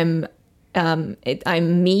like, I'm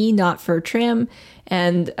me, not fur trim.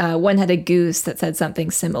 And one had a goose that said something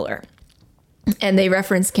similar. And they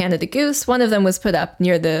referenced Canada Goose. One of them was put up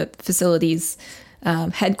near the facility's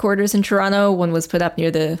headquarters in Toronto. One was put up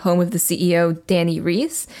near the home of the CEO, Danny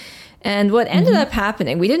Rees. And what ended up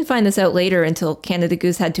happening, we didn't find this out later until Canada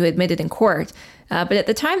Goose had to admit it in court. But at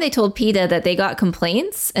the time, they told PETA that they got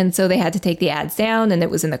complaints, and so they had to take the ads down, and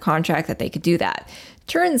it was in the contract that they could do that.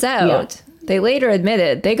 Turns out, they later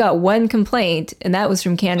admitted they got one complaint, and that was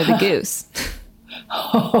from Canada Goose.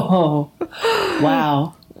 Oh,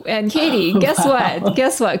 wow. And Katie, guess what?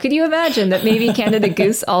 Guess what? Could you imagine that maybe Canada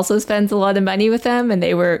Goose also spends a lot of money with them and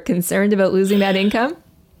they were concerned about losing that income?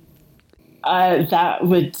 That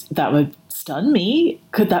would stun me.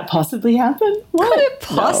 Could that possibly happen? What? Could it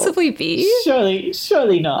possibly be?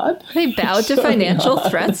 Surely not. They bowed to financial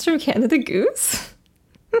threats from Canada Goose?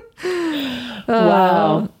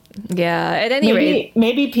 Wow. Yeah, at any rate.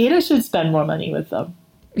 Maybe PETA should spend more money with them.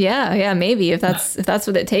 Yeah, maybe if that's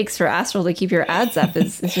what it takes for Astral to keep your ads up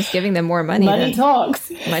is just giving them more money. Money talks.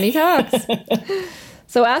 Money talks.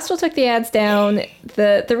 So Astral took the ads down.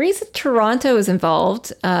 The reason Toronto is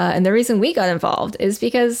involved and the reason we got involved is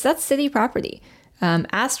because that's city property.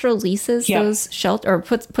 Astral leases those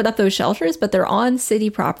put up those shelters, but they're on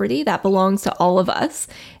city property that belongs to all of us.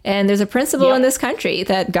 And there's a principle in this country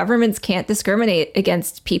that governments can't discriminate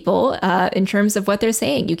against people in terms of what they're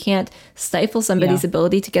saying. You can't stifle somebody's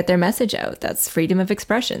ability to get their message out. That's freedom of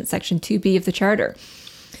expression, Section 2B of the Charter.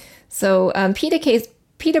 So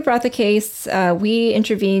PETA brought the case. We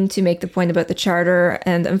intervened to make the point about the charter,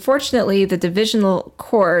 and unfortunately, the divisional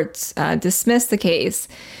court dismissed the case.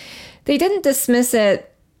 They didn't dismiss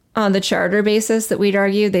it on the charter basis that we'd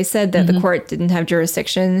argued. They said that the court didn't have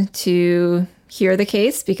jurisdiction to hear the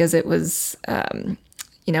case because it was,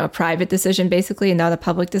 a private decision basically and not a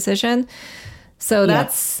public decision. So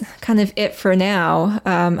that's kind of it for now.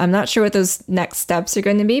 I'm not sure what those next steps are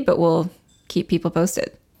going to be, but we'll keep people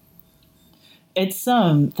posted. It's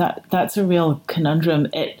that's a real conundrum.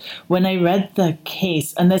 When I read the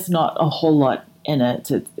case, and there's not a whole lot in it.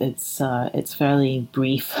 It's fairly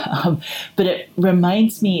brief, but it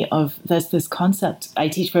reminds me of there's this concept. I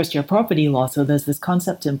teach first year property law, so there's this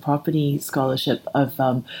concept in property scholarship of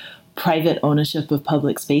private ownership of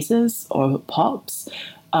public spaces, or POPs,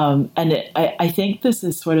 I think this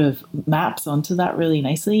is sort of maps onto that really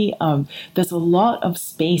nicely. There's a lot of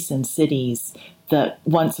space in cities that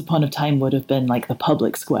once upon a time would have been like the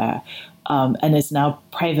public square, and is now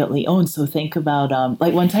privately owned. So think about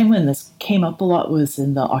like one time when this came up a lot was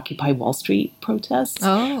in the Occupy Wall Street protests,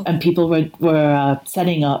 and people were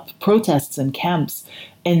setting up protests and camps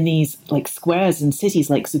in these like squares in cities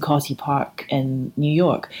like Zuccotti Park in New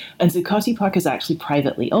York, and Zuccotti Park is actually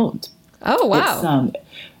privately owned. Oh, wow.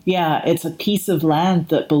 It's a piece of land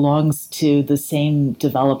that belongs to the same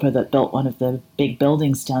developer that built one of the big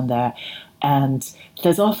buildings down there. And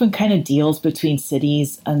there's often kind of deals between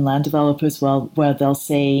cities and land developers where they'll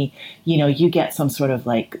say, you know, you get some sort of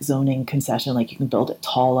like zoning concession, like you can build it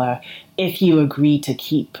taller if you agree to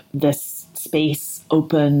keep this space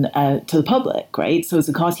open to the public, right? So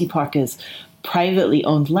Zuccotti Park is privately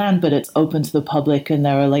owned land, but it's open to the public, and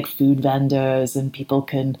there are like food vendors and people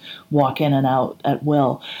can walk in and out at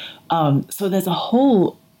will. So there's a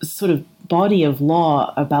whole sort of body of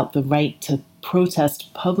law about the right to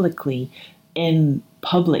protest publicly in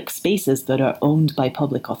public spaces that are owned by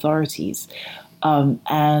public authorities.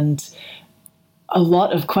 And a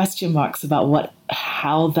lot of question marks about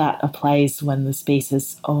how that applies when the space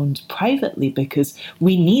is owned privately, because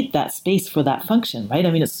we need that space for that function, right?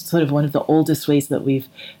 I mean, it's sort of one of the oldest ways that we've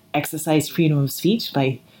exercised freedom of speech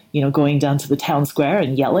by, you know, going down to the town square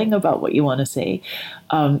and yelling about what you want to say.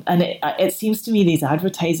 And it seems to me these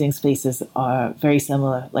advertising spaces are very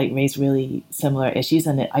similar, like raise really similar issues.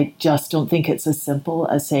 And I just don't think it's as simple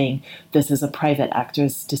as saying this is a private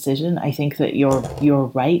actor's decision. I think that you're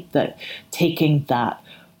right that taking that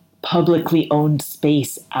publicly owned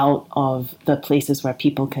space out of the places where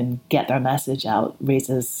people can get their message out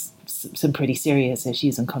raises some pretty serious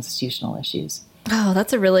issues and constitutional issues. Oh,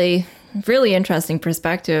 that's a really, really interesting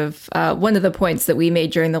perspective. One of the points that we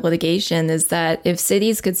made during the litigation is that if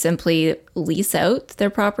cities could simply lease out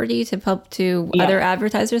their property to other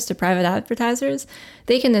advertisers, to private advertisers,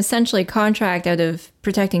 they can essentially contract out of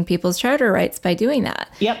protecting people's charter rights by doing that.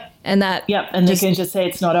 Yep. And they can just say,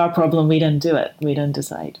 it's not our problem. We didn't do it. We didn't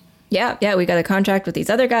decide. Yeah. We got a contract with these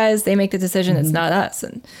other guys. They make the decision. It's not us.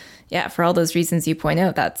 And yeah, for all those reasons you point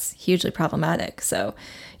out, that's hugely problematic. So,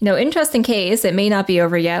 you know, interesting case. It may not be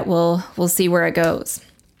over yet. We'll see where it goes.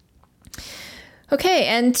 Okay,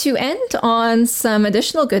 and to end on some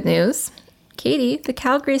additional good news, Katie, the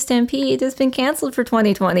Calgary Stampede has been canceled for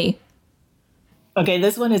 2020. Okay,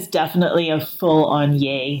 this one is definitely a full-on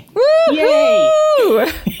yay. Woo-hoo! Yay!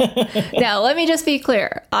 Now, let me just be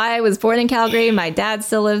clear. I was born in Calgary. My dad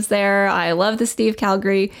still lives there. I love the city of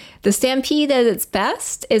Calgary. The Stampede at its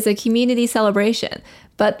best is a community celebration.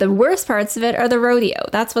 But the worst parts of it are the rodeo.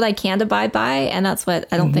 That's what I can't abide by, and that's what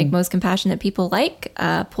I don't think most compassionate people like.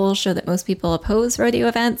 Polls show that most people oppose rodeo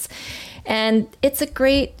events. And it's a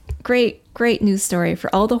great news story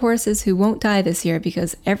for all the horses who won't die this year,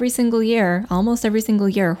 because almost every single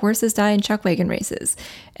year, horses die in chuck wagon races.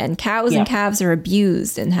 And cows and calves are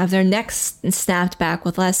abused and have their necks snapped back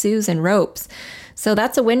with lassos and ropes. So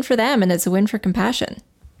that's a win for them, and it's a win for compassion.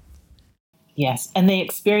 Yes, and they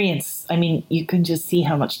experience, I mean, you can just see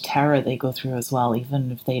how much terror they go through as well,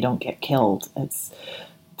 even if they don't get killed.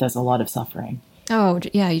 There's a lot of suffering. Oh,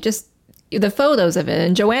 yeah, the photos of it,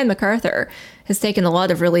 and Joanne MacArthur has taken a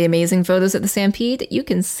lot of really amazing photos at the Stampede. You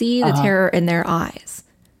can see the terror in their eyes.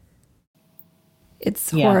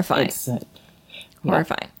 It's horrifying.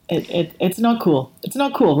 Horrifying. It's not cool. It's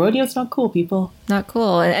not cool. Rodeo's not cool, people. Not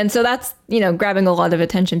cool. And so that's, grabbing a lot of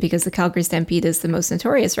attention because the Calgary Stampede is the most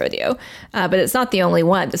notorious rodeo. But it's not the only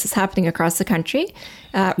one. This is happening across the country.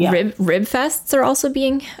 Rib fests are also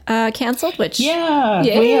being canceled, which... Yeah,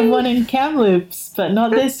 we have one in Kamloops, but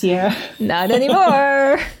not this year. Not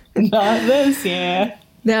anymore. Not this year.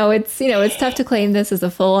 No, it's tough to claim this as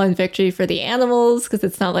a full-on victory for the animals, because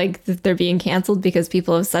it's not like they're being canceled because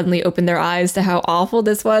people have suddenly opened their eyes to how awful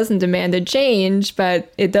this was and demanded change,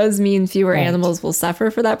 but it does mean fewer animals will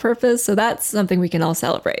suffer for that purpose, so that's something we can all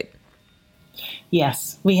celebrate.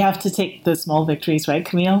 Yes, we have to take the small victories, right,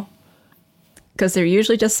 Camille? Because they're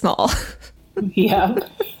usually just small. Yeah.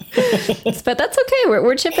 But that's okay.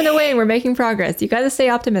 We're chipping away and we're making progress. You got to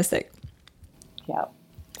stay optimistic. Yeah.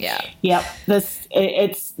 Yeah.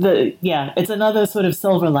 It's another sort of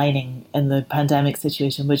silver lining in the pandemic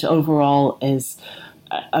situation, which overall is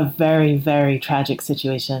a very, very tragic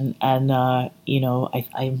situation. And, I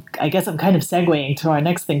guess I'm kind of segueing to our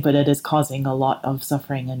next thing, but it is causing a lot of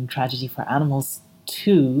suffering and tragedy for animals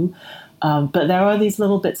too. But there are these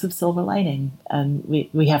little bits of silver lining, and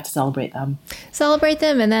we have to celebrate them. Celebrate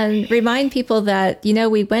them, and then remind people that,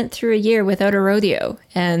 we went through a year without a rodeo,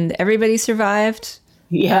 and everybody survived.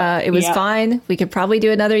 Yeah. It was fine. We could probably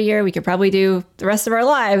do another year. We could probably do the rest of our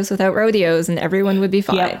lives without rodeos and everyone would be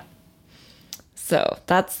fine. Yep. So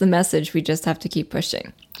that's the message we just have to keep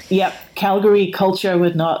pushing. Yep. Calgary culture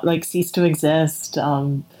would not cease to exist.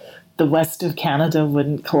 The west of Canada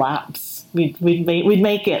wouldn't collapse. We'd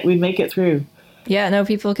make it. We'd make it through. Yeah, no,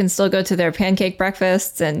 people can still go to their pancake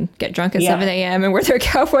breakfasts and get drunk at 7 a.m. and wear their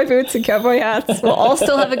cowboy boots and cowboy hats. We'll all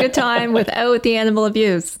still have a good time without the animal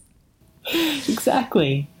abuse.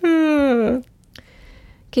 Exactly.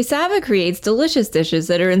 Quesava creates delicious dishes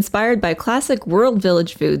that are inspired by classic World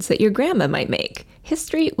Village foods that your grandma might make.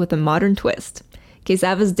 History with a modern twist.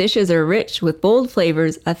 Quesava's dishes are rich with bold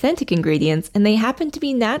flavors, authentic ingredients, and they happen to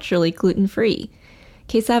be naturally gluten-free.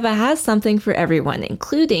 Quesava has something for everyone,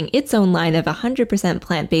 including its own line of 100%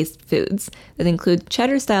 plant-based foods that include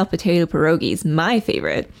cheddar-style potato pierogies, my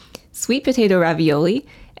favorite, sweet potato ravioli,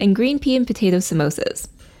 and green pea and potato samosas.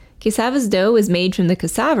 Quesava's dough is made from the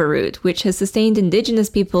cassava root, which has sustained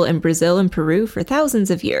indigenous people in Brazil and Peru for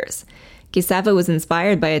thousands of years. Quesava was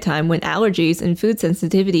inspired by a time when allergies and food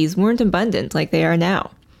sensitivities weren't abundant like they are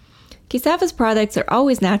now. Quesava's products are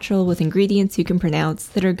always natural with ingredients you can pronounce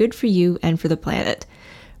that are good for you and for the planet.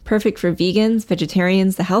 Perfect for vegans,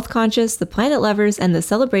 vegetarians, the health conscious, the planet lovers, and the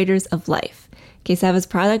celebrators of life. Quesava's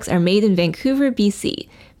products are made in Vancouver, BC.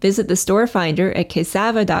 Visit the store finder at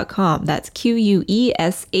quesava.com. That's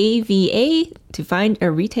Quesava to find a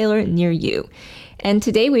retailer near you. And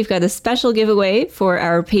today we've got a special giveaway for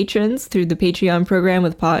our patrons through the Patreon program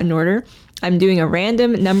with Pot and Order. I'm doing a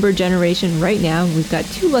random number generation right now. We've got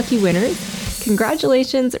 2 lucky winners.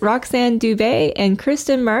 Congratulations, Roxanne Dubé and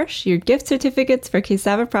Kristen Marsh. Your gift certificates for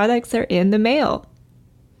Quesava products are in the mail.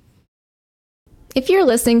 If you're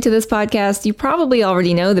listening to this podcast, you probably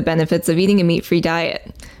already know the benefits of eating a meat-free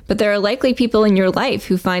diet. But there are likely people in your life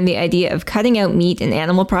who find the idea of cutting out meat and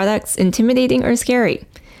animal products intimidating or scary.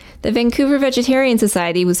 The Vancouver Vegetarian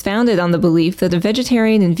Society was founded on the belief that a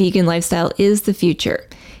vegetarian and vegan lifestyle is the future.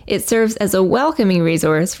 It serves as a welcoming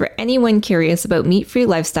resource for anyone curious about meat-free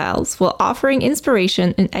lifestyles while offering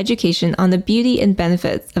inspiration and education on the beauty and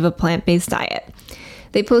benefits of a plant-based diet.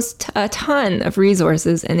 They post a ton of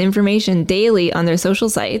resources and information daily on their social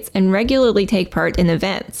sites and regularly take part in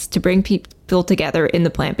events to bring people together in the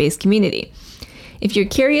plant-based community. If you're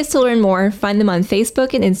curious to learn more, find them on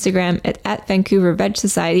Facebook and Instagram at Vancouver Veg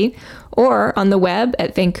Society or on the web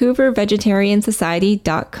at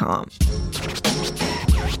vancouvervegetariansociety.com.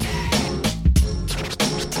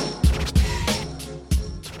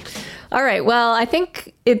 All right, well, I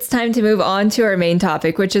think it's time to move on to our main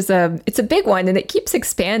topic, which is it's a big one and it keeps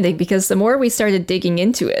expanding because the more we started digging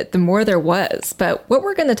into it, the more there was. But what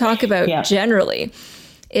we're going to talk about generally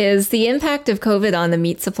is the impact of COVID on the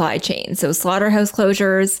meat supply chain. So slaughterhouse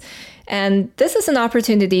closures. And this is an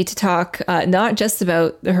opportunity to talk not just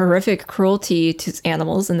about the horrific cruelty to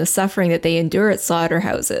animals and the suffering that they endure at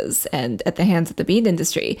slaughterhouses and at the hands of the meat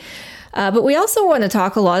industry. But we also want to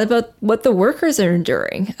talk a lot about what the workers are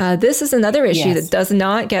enduring. This is another issue that does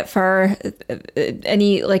not get a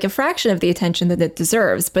fraction of the attention that it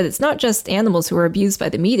deserves. But it's not just animals who are abused by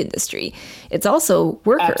the meat industry. It's also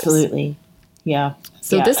workers. Absolutely. Yeah.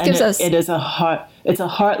 So this gives us... It's a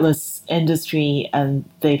heartless industry, and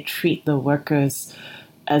they treat the workers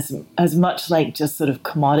as much like just sort of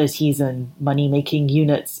commodities and money-making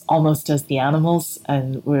units almost as the animals.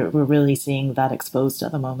 And we're really seeing that exposed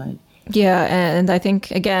at the moment. Yeah, and I think,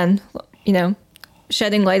 again,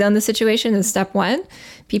 shedding light on the situation is step one.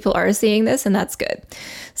 People are seeing this, and that's good.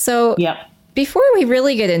 So before we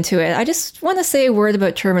really get into it, I just want to say a word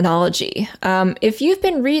about terminology. If you've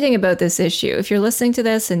been reading about this issue, if you're listening to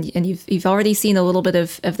this and you've already seen a little bit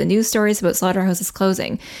of the news stories about slaughterhouses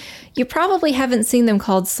closing, you probably haven't seen them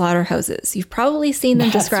called slaughterhouses. You've probably seen them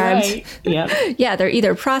described. Right. Yep. Yeah, they're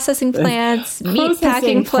either processing plants, meat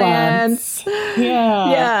packing plants.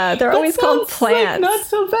 Yeah, they're always called plants. Not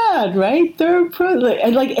so bad, right? They're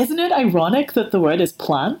isn't it ironic that the word is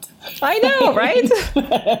plant? I know, right?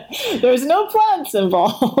 There's no plants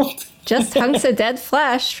involved. Just hunks of dead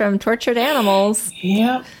flesh from tortured animals.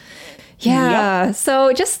 Yeah. Yeah.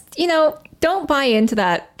 So just, don't buy into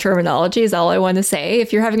that terminology is all I want to say.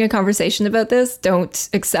 If you're having a conversation about this, don't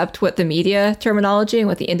accept what the media terminology and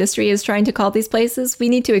what the industry is trying to call these places. We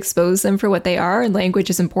need to expose them for what they are, and language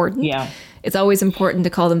is important. Yeah. It's always important to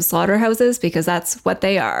call them slaughterhouses because that's what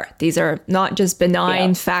they are. These are not just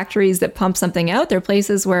benign factories that pump something out. They're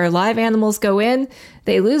places where live animals go in,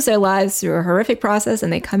 they lose their lives through a horrific process,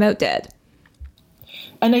 and they come out dead.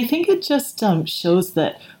 And I think it just shows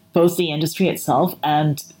that both the industry itself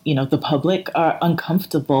and, the public are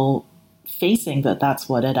uncomfortable facing that that's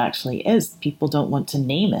what it actually is. People don't want to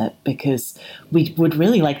name it because we would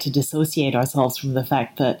really like to dissociate ourselves from the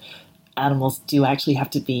fact that animals do actually have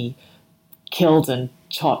to be killed and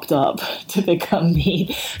chopped up to become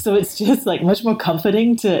meat. So it's just like much more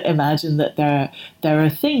comforting to imagine that there are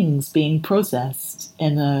things being processed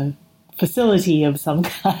in a facility of some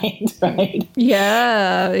kind, right?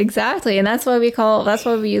 Yeah, exactly. And that's why we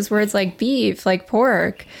use words like beef, like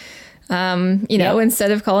pork,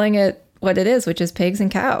 instead of calling it what it is, which is pigs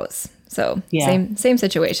and cows. So same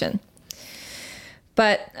situation.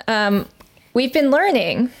 But we've been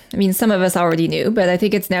learning, I mean, some of us already knew, but I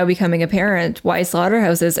think it's now becoming apparent why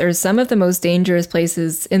slaughterhouses are some of the most dangerous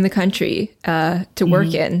places in the country to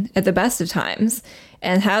work in at the best of times,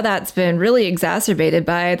 and how that's been really exacerbated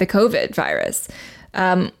by the COVID virus.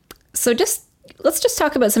 So let's just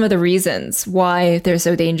talk about some of the reasons why they're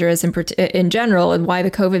so dangerous in general, and why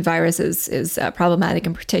the COVID virus is problematic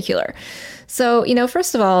in particular. So,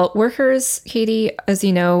 first of all, workers, Katie, as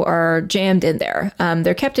you know, are jammed in there.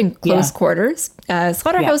 They're kept in close quarters.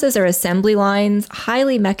 Slaughterhouses are assembly lines,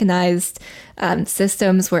 highly mechanized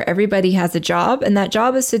systems where everybody has a job, and that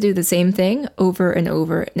job is to do the same thing over and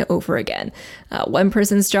over and over again. One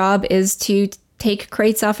person's job is to take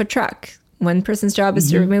crates off a truck. One person's job is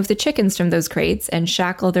to remove the chickens from those crates and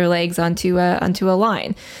shackle their legs onto a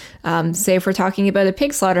line. Say if we're talking about a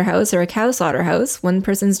pig slaughterhouse or a cow slaughterhouse, one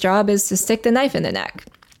person's job is to stick the knife in the neck.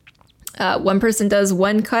 One person does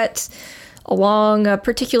one cut along a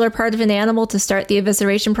particular part of an animal to start the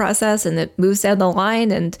evisceration process, and it moves down the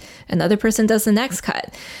line, and another person does the next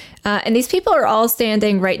cut. And these people are all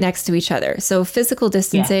standing right next to each other. So physical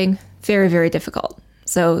distancing, very, very difficult.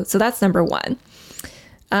 So that's number one.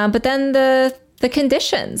 But then the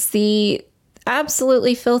conditions, the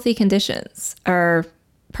absolutely filthy conditions, are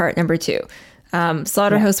part number two.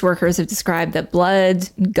 Slaughterhouse workers have described that blood,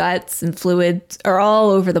 guts, and fluid are all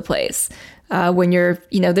over the place. When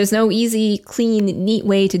there's no easy, clean, neat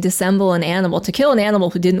way to disassemble an animal, to kill an animal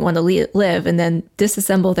who didn't want to live and then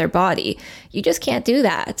disassemble their body. You just can't do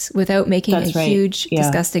that without making huge,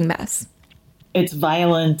 disgusting mess. It's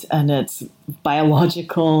violent and it's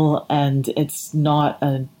biological, and it's not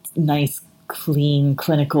a nice, clean,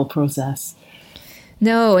 clinical process.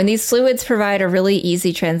 No, and these fluids provide a really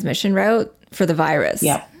easy transmission route for the virus.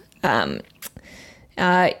 Yeah. And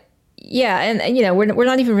we're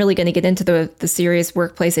not even really going to get into the serious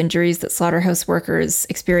workplace injuries that slaughterhouse workers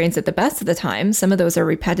experience at the best of the time. Some of those are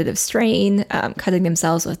repetitive strain, cutting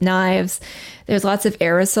themselves with knives. There's lots of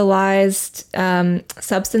aerosolized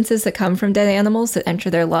substances that come from dead animals that enter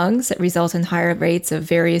their lungs that result in higher rates of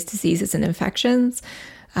various diseases and infections.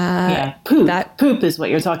 Poop is what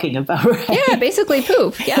you're talking about, right? Yeah, basically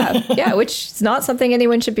poop. Yeah, which is not something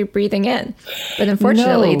anyone should be breathing in. But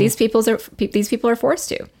unfortunately, these people are forced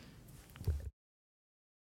to.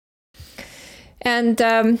 And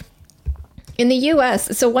in the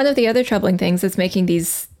U.S., so one of the other troubling things that's making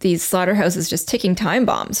these slaughterhouses just ticking time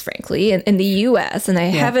bombs, frankly, in the U.S., and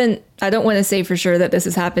I don't want to say for sure that this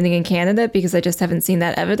is happening in Canada because I just haven't seen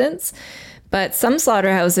that evidence. But some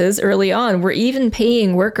slaughterhouses early on were even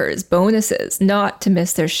paying workers bonuses not to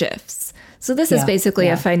miss their shifts. So this is basically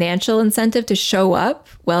a financial incentive to show up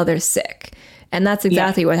while they're sick. And that's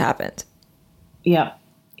exactly what happened. Yeah.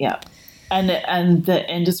 And the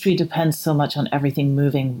industry depends so much on everything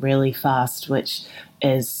moving really fast, which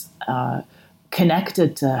is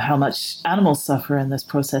connected to how much animals suffer in this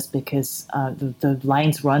process, because the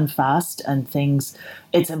lines run fast and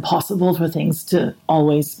it's impossible for things to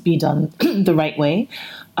always be done the right way.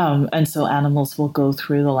 And so animals will go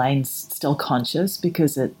through the lines still conscious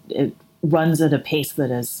because it runs at a pace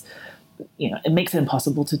that is, it makes it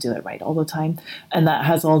impossible to do it right all the time. And that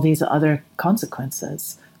has all these other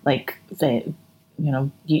consequences. Like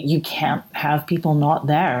you can't have people not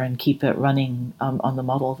there and keep it running on the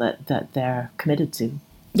model that they're committed to.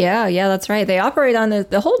 Yeah, that's right. They operate on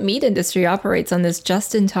the whole meat industry operates on this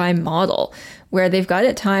just-in-time model where they've got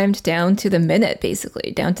it timed down to the minute,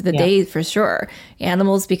 basically, down to the day for sure.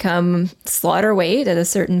 Animals become slaughter weight at a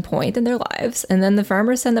certain point in their lives, and then the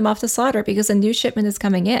farmers send them off to slaughter because a new shipment is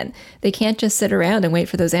coming in. They can't just sit around and wait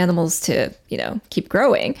for those animals to, keep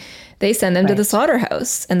growing. They send them to the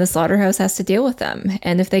slaughterhouse, and the slaughterhouse has to deal with them.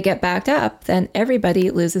 And if they get backed up, then everybody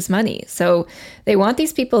loses money. So they want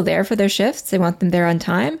these people there for their shifts. They want them there on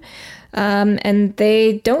time. And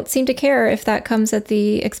they don't seem to care if that comes at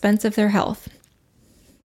the expense of their health.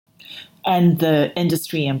 And the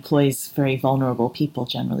industry employs very vulnerable people,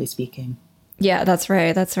 generally speaking. Yeah, that's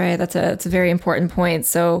right. That's right. It's a very important point.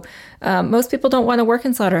 So most people don't want to work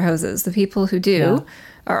in slaughterhouses. The people who do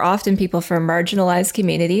are often people from marginalized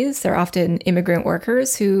communities. They're often immigrant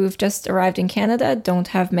workers who've just arrived in Canada, don't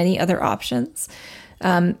have many other options.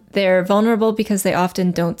 They're vulnerable because they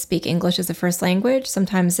often don't speak English as a first language.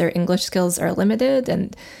 Sometimes their English skills are limited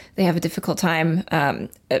and they have a difficult time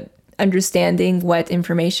understanding what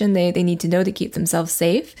information they need to know to keep themselves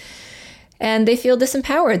safe. And they feel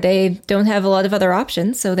disempowered. They don't have a lot of other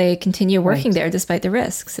options, so they continue working there despite the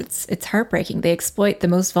risks. It's heartbreaking. They exploit the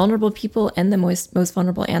most vulnerable people and the most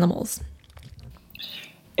vulnerable animals.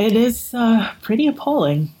 It is pretty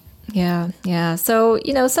appalling. Yeah. So,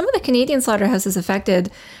 some of the Canadian slaughterhouses affected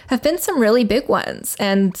have been some really big ones.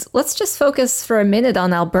 And let's just focus for a minute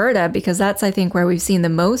on Alberta, because that's, I think, where we've seen the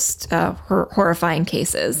most horrifying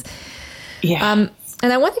cases. Yeah.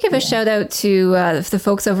 And I want to give a shout out to the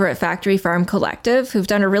folks over at Factory Farm Collective, who've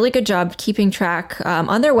done a really good job keeping track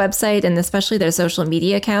on their website and especially their social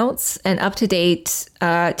media accounts, an up-to-date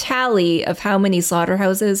tally of how many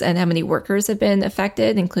slaughterhouses and how many workers have been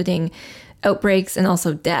affected, including outbreaks and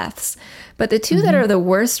also deaths. But the two that are the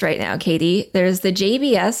worst right now, Katie, there's the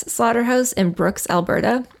JBS Slaughterhouse in Brooks,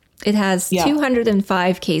 Alberta. It has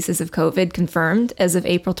 205 cases of COVID confirmed as of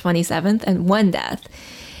April 27th and 1 death.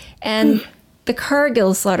 And the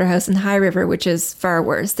Cargill Slaughterhouse in High River, which is far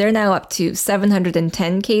worse, they're now up to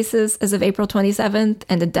 710 cases as of April 27th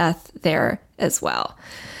and a death there as well.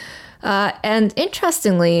 And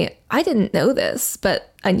interestingly, I didn't know this, but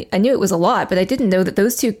I knew it was a lot, but I didn't know that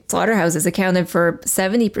those two slaughterhouses accounted for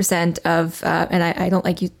 70% of, and I don't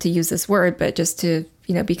like to use this word, but just to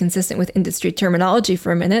be consistent with industry terminology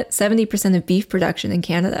for a minute, 70% of beef production in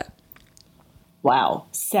Canada. Wow,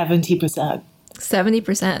 70%.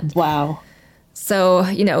 70%. Wow. So,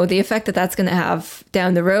 the effect that that's going to have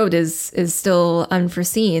down the road is still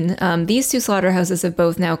unforeseen. These two slaughterhouses have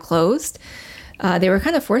both now closed. They were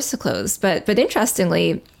kind of forced to close. But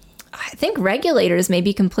interestingly, I think regulators may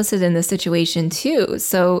be complicit in this situation too.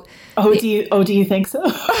 So, do you think so?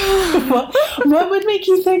 what would make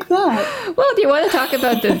you think that? Well, do you want to talk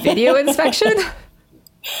about the video inspection?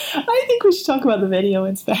 I think we should talk about the video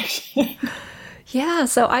inspection. Yeah,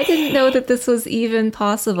 so I didn't know that this was even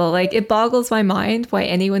possible. Like, it boggles my mind why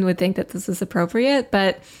anyone would think that this is appropriate,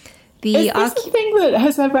 but is this a thing that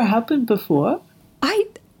has ever happened before?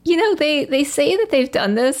 They say that they've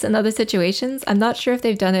done this in other situations. I'm not sure if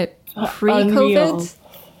they've done it pre-COVID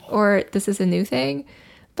or this is a new thing,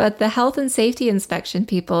 but the health and safety inspection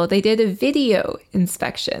people, they did a video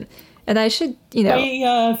inspection. And I should,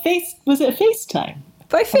 was it FaceTime?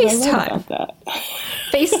 By FaceTime. About that.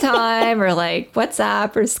 FaceTime or like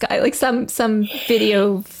WhatsApp or Skype, like some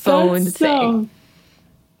video phone thing.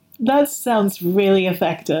 That sounds really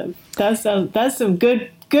effective. That's some good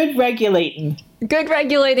regulating. Good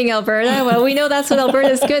regulating, Alberta. Well, we know that's what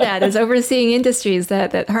Alberta's good at, is overseeing industries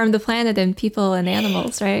that harm the planet and people and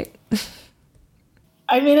animals, right?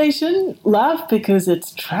 I mean, I shouldn't laugh because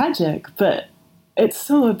it's tragic, but it's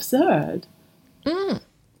so absurd.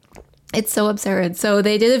 It's so absurd. So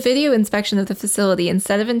they did a video inspection of the facility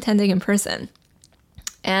instead of attending in person.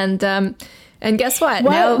 And guess what?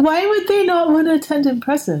 Why would they not want to attend in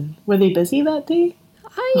person? Were they busy that day?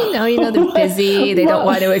 They're busy. They don't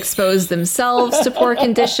want to expose themselves to poor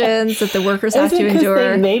conditions that the workers have to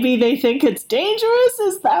endure. Maybe they think it's dangerous?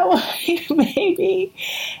 Is that why? Maybe.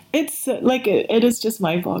 It's like, it is just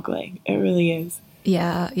mind-boggling. It really is.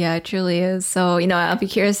 Yeah, it truly is. So, I'll be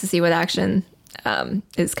curious to see what action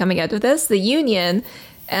is coming out of this. The union,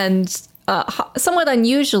 and somewhat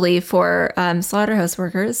unusually for slaughterhouse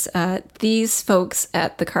workers, these folks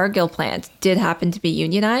at the Cargill plant did happen to be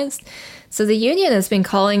unionized. So the union has been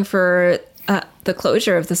calling for the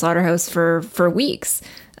closure of the slaughterhouse for weeks,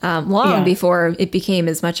 long before it became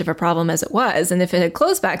as much of a problem as it was. And if it had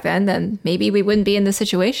closed back then maybe we wouldn't be in this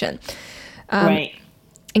situation. Right.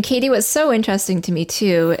 And Katie, what's so interesting to me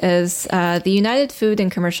too is the United Food and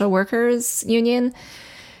Commercial Workers Union.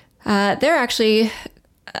 They're actually,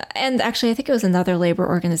 and actually I think it was another labor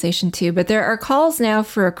organization too, but there are calls now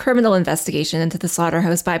for a criminal investigation into the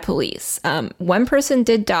slaughterhouse by police. One person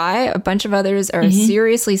did die. A bunch of others are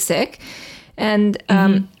seriously sick. And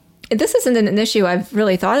this isn't an issue I've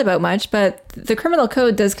really thought about much, but the criminal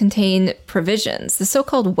code does contain provisions, the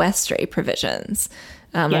so-called Westray provisions.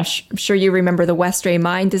 I'm sure you remember the Westray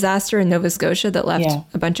mine disaster in Nova Scotia that left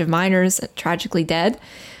a bunch of miners tragically dead.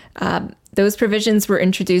 Those provisions were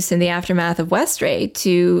introduced in the aftermath of Westray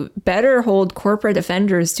to better hold corporate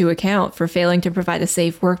offenders to account for failing to provide a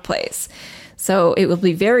safe workplace. So it will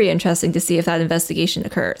be very interesting to see if that investigation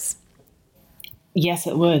occurs. Yes,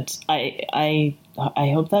 it would. I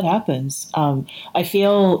hope that happens. I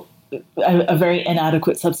feel a very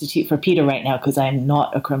inadequate substitute for Peter right now because I'm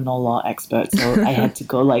not a criminal law expert. So I had to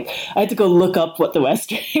go look up what the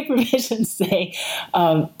West provisions say.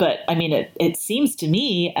 But I mean, it seems to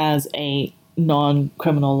me as a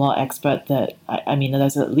non-criminal law expert that I mean,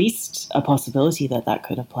 there's at least a possibility that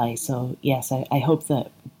could apply. So yes, I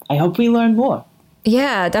hope we learn more.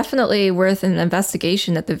 Yeah, definitely worth an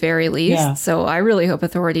investigation at the very least. Yeah. So I really hope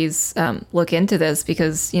authorities look into this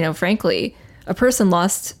because, frankly, a person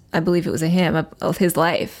lost, I believe it was of his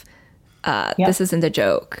life. This isn't a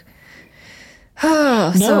joke.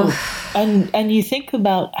 No, and you think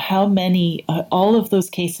about how many, all of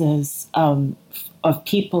those cases of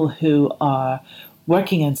people who are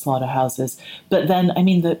working in slaughterhouses. But then, I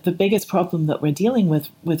mean, the biggest problem that we're dealing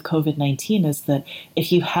with COVID-19 is that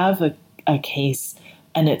if you have a case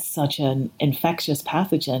and it's such an infectious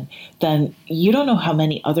pathogen, then you don't know how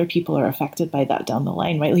many other people are affected by that down the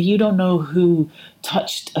line, right? Like you don't know who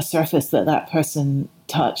touched a surface that person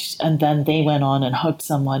touched and then they went on and hugged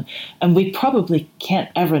someone. And we probably can't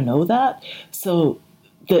ever know that. So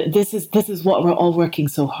this is what we're all working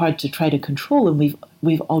so hard to try to control. And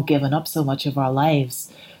we've all given up so much of our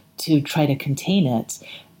lives to try to contain it.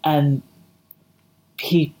 And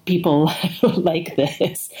people like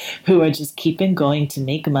this who are just keeping going to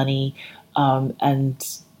make money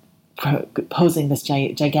and posing this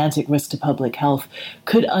gigantic risk to public health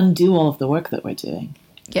could undo all of the work that we're doing.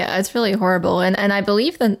 Yeah, it's really horrible. And I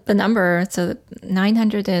believe the number, so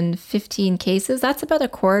 915 cases, that's about a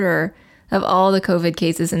quarter of all the COVID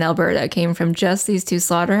cases in Alberta came from just these two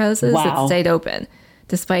slaughterhouses that stayed open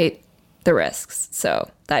despite the risks. So,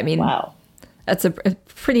 I mean, that's a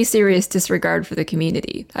pretty serious disregard for the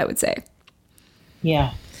community, I would say.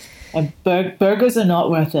 Yeah. And burgers are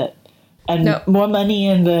not worth it. And more money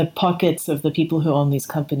in the pockets of the people who own these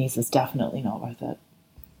companies is definitely not worth it.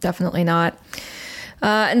 Definitely not.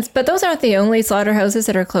 But those aren't the only slaughterhouses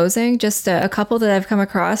that are closing. Just a couple that I've come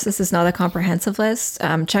across. This is not a comprehensive list.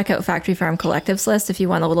 Check out Factory Farm Collective's list if you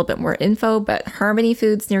want a little bit more info. But Harmony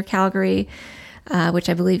Foods near Calgary, which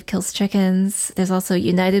I believe kills chickens. There's also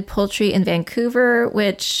United Poultry in Vancouver,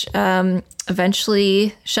 which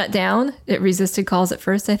eventually shut down. It resisted calls at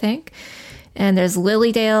first, I think. And there's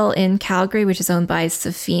Lilydale in Calgary, which is owned by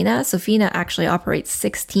Sofina. Sofina actually operates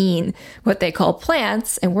 16 what they call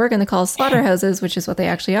plants, and we're going to call slaughterhouses, which is what they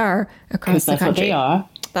actually are across the country.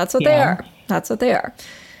 That's what they are. That's what they are.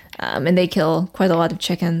 And they kill quite a lot of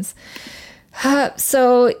chickens.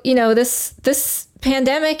 So, this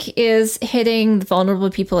pandemic is hitting vulnerable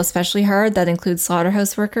people especially hard. That includes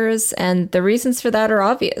slaughterhouse workers. And the reasons for that are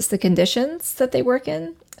obvious. The conditions that they work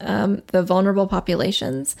in, the vulnerable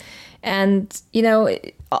populations. And,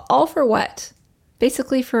 all for what?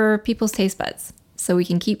 Basically for people's taste buds. So we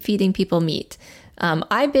can keep feeding people meat.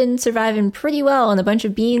 I've been surviving pretty well on a bunch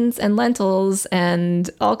of beans and lentils and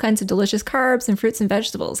all kinds of delicious carbs and fruits and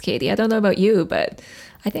vegetables, Katie. I don't know about you, but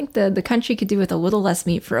I think the country could do with a little less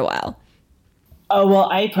meat for a while. Oh,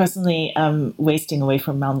 well, I personally am wasting away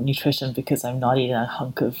from malnutrition because I'm not eating a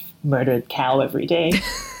hunk of murdered cow every day.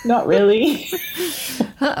 Not really.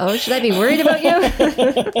 Uh-oh, should I be worried about you?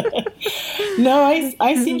 No,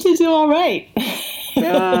 I seem to do all right.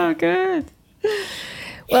 Oh, good.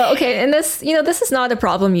 Well, okay, and this is not a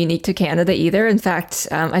problem unique to Canada either. In fact,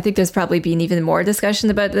 I think there's probably been even more discussion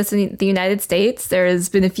about this in the United States. There's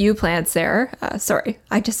been a few plants there. Sorry,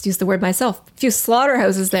 I just used the word myself. A few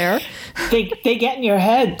slaughterhouses there. They get in your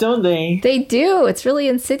head, don't they? They do. It's really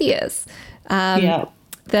insidious.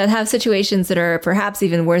 That have situations that are perhaps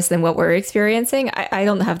even worse than what we're experiencing. I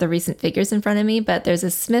don't have the recent figures in front of me, but there's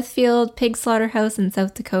a Smithfield pig slaughterhouse in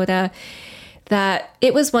South Dakota that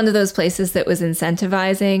it was one of those places that was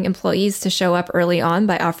incentivizing employees to show up early on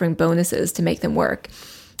by offering bonuses to make them work.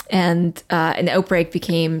 And an outbreak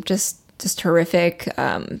became just horrific.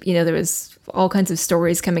 There was all kinds of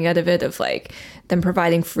stories coming out of it of like them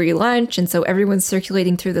providing free lunch. And so everyone's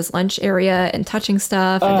circulating through this lunch area and touching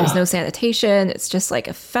stuff and there's no sanitation. It's just like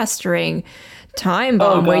a festering time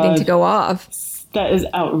bomb waiting to go off. That is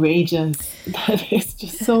outrageous. That is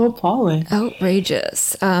just so appalling.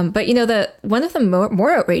 Outrageous. But one of the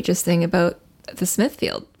more outrageous thing about the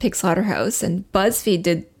Smithfield pig slaughterhouse, and BuzzFeed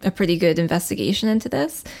did a pretty good investigation into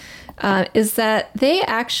this, is that they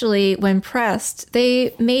actually, when pressed,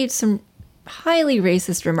 they made some highly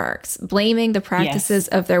racist remarks, blaming the practices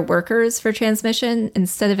of their workers for transmission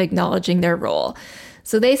instead of acknowledging their role.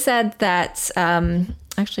 So they said that,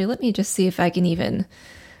 actually, let me just see if I can even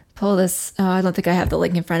pull this. Oh, I don't think I have the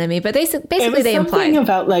link in front of me, but basically they implied something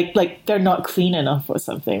about like they're not clean enough or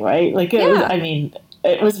something, right? Like it was, I mean,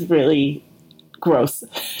 it was really gross,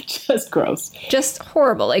 just gross, just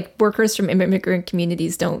horrible. Like workers from immigrant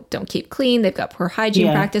communities don't keep clean. They've got poor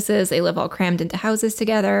hygiene practices. They live all crammed into houses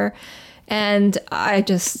together. And I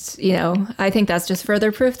just, I think that's just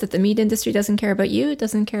further proof that the meat industry doesn't care about you,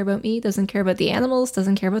 doesn't care about me, doesn't care about the animals,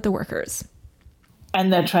 doesn't care about the workers.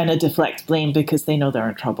 And they're trying to deflect blame because they know they're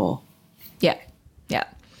in trouble. Yeah.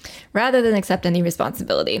 Rather than accept any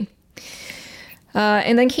responsibility.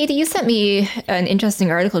 And then, Katie, you sent me an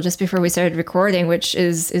interesting article just before we started recording, which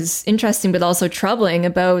is interesting but also troubling,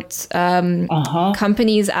 about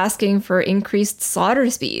companies asking for increased slaughter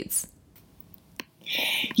speeds.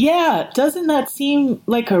 Yeah, doesn't that seem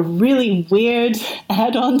like a really weird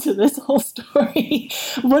add-on to this whole story?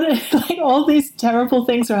 All these terrible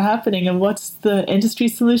things are happening, and what's the industry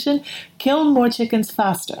solution? Kill more chickens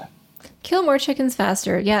faster. Kill more chickens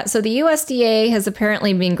faster. Yeah. So the USDA has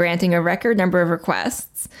apparently been granting a record number of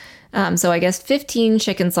requests. So I guess 15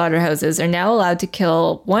 chicken slaughterhouses are now allowed to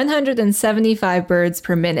kill 175 birds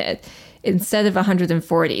per minute instead of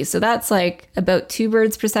 140. So that's like about 2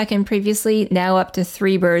 birds per second previously, now up to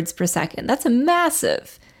 3 birds per second. That's a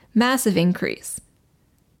massive, massive increase.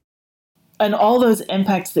 And all those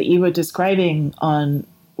impacts that you were describing on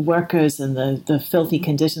workers and the filthy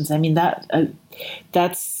conditions, I mean,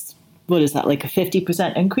 that's, what is that, like a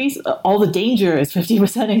 50% increase? All the danger is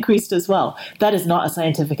 50% increased as well. That is not a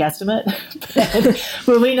scientific estimate.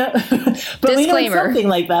 but we know it's something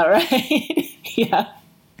like that, right? Yeah.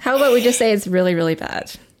 How about we just say it's really, really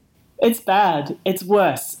bad? It's bad. It's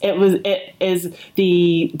worse. It is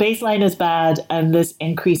the baseline is bad, and this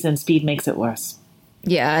increase in speed makes it worse.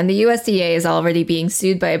 Yeah, and the USDA is already being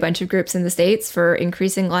sued by a bunch of groups in the States for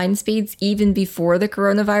increasing line speeds even before the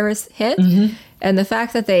coronavirus hit. Mm-hmm. And the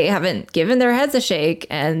fact that they haven't given their heads a shake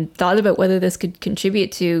and thought about whether this could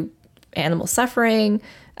contribute to animal suffering,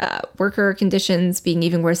 worker conditions being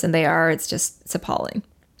even worse than they are, it's appalling.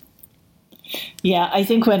 Yeah, I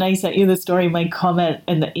think when I sent you the story, my comment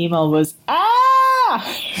in the email was,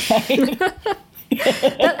 ah!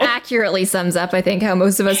 That accurately sums up, I think, how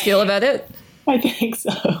most of us feel about it. I think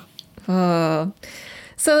so. Oh.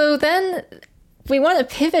 So then we want to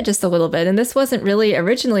pivot just a little bit. And this wasn't really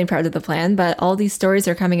originally part of the plan, but all these stories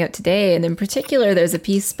are coming out today. And in particular, there's a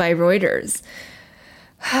piece by Reuters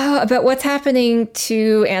about what's happening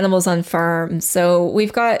to animals on farms. So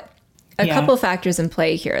we've got a couple factors in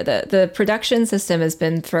play here. The production system has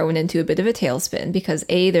been thrown into a bit of a tailspin because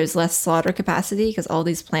A, there's less slaughter capacity because all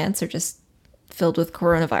these plants are just filled with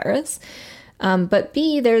coronavirus. But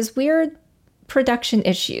B, there's weird production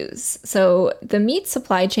issues. So the meat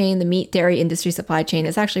supply chain, the meat dairy industry supply chain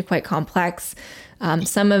is actually quite complex.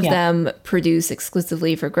 Some of them produce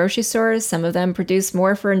exclusively for grocery stores. Some of them produce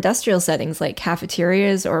more for industrial settings like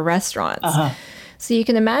cafeterias or restaurants. So you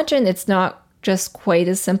can imagine it's not just quite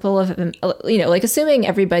as simple of, like assuming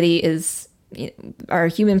everybody is, our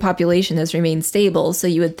human population has remained stable. So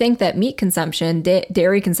you would think that meat consumption,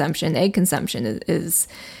 dairy consumption, egg consumption is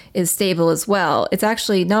stable as well. It's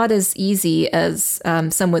actually not as easy as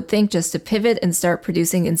some would think just to pivot and start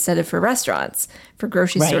producing instead of for restaurants, for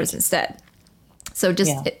grocery stores instead. So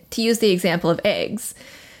just to use the example of eggs,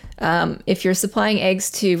 if you're supplying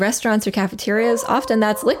eggs to restaurants or cafeterias, often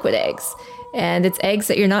that's liquid eggs. And it's eggs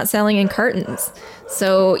that you're not selling in cartons.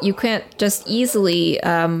 So you can't just easily,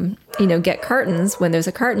 get cartons when there's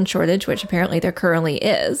a carton shortage, which apparently there currently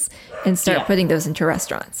is, and start putting those into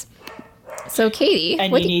restaurants. So, Katie.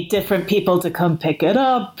 And you need different people to come pick it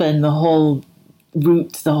up, and the whole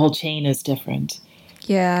route, the whole chain is different.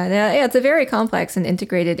 Yeah, it's a very complex and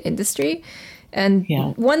integrated industry. And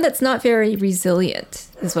one that's not very resilient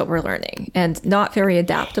is what we're learning, and not very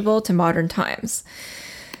adaptable to modern times.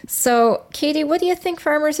 So, Katie, what do you think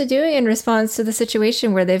farmers are doing in response to the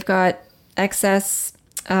situation where they've got excess,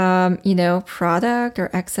 product or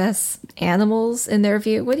excess animals in their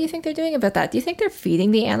view? What do you think they're doing about that? Do you think they're feeding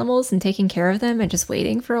the animals and taking care of them and just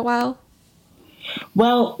waiting for a while?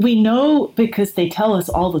 Well, we know because they tell us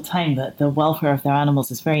all the time that the welfare of their animals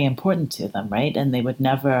is very important to them, right? And they would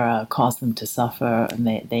never cause them to suffer. And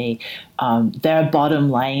they their bottom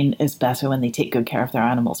line is better when they take good care of their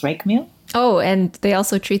animals, right, Camille? Oh, and they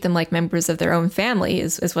also treat them like members of their own family,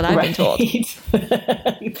 is what I've been told.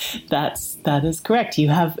 That is correct.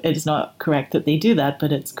 It is not correct that they do that,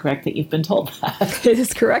 but it's correct that you've been told that. It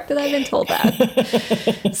is correct that I've been told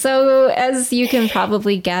that. So, as you can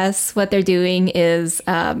probably guess, what they're doing is,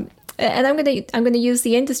 and I'm gonna use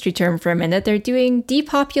the industry term for a minute. They're doing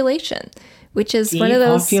depopulation, which is one of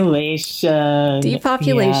those depopulation.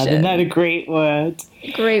 Yeah, isn't that a great word?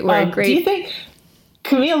 Great word. Great. Do you think?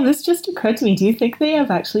 Camille, this just occurred to me. Do you think they have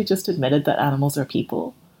actually just admitted that animals are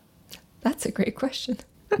people? That's a great question.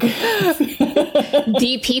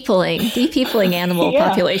 Depeopling animal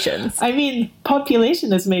populations. I mean,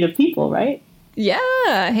 population is made of people, right?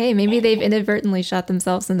 Yeah. Hey, maybe they've inadvertently shot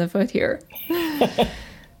themselves in the foot here.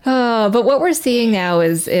 But what we're seeing now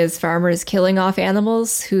is farmers killing off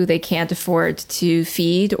animals who they can't afford to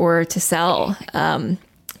feed or to sell.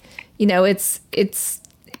 It's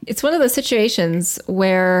one of those situations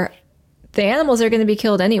where the animals are going to be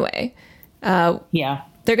killed anyway.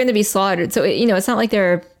 They're going to be slaughtered. So, it's not like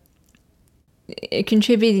they're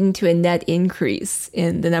contributing to a net increase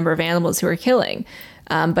in the number of animals who are killing.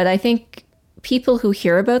 But I think people who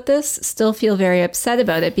hear about this still feel very upset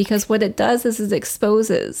about it, because what it does is it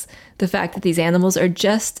exposes the fact that these animals are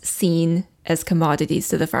just seen as commodities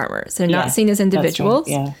to the farmers. They're not seen as individuals.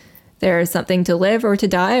 Right. Yeah. They're something to live or to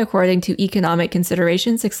die according to economic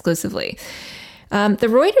considerations exclusively. The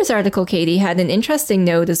Reuters article, Katie, had an interesting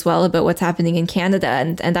note as well about what's happening in Canada.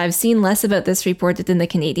 And I've seen less about this reported in the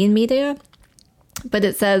Canadian media. But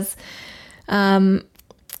it says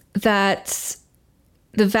that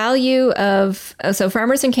the value of... So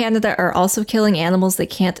farmers in Canada are also killing animals they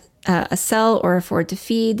can't sell or afford to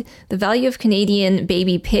feed. The value of Canadian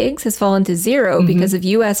baby pigs has fallen to zero because of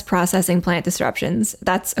U.S. processing plant disruptions.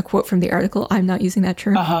 That's a quote from the article. I'm not using that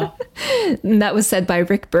term. And that was said by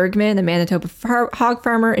Rick Bergman, a Manitoba hog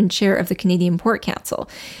farmer and chair of the Canadian Pork Council.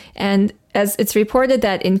 And as it's reported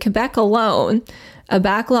that in Quebec alone, a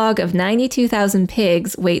backlog of 92,000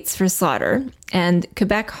 pigs waits for slaughter. And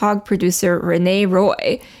Quebec hog producer Rene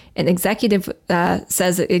Roy, an executive,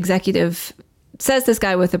 says this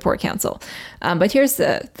guy with the Pork Council. But here's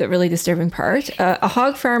the really disturbing part. A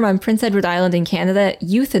hog farm on Prince Edward Island in Canada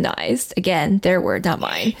euthanized, again, their word, not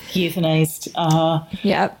mine. Euthanized.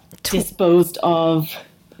 Yeah. Disposed of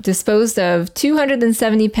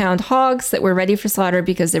 270-pound hogs that were ready for slaughter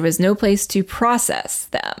because there was no place to process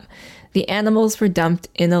them. The animals were dumped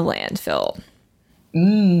in a landfill.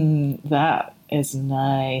 That is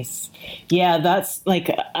nice. Yeah, that's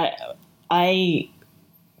like, I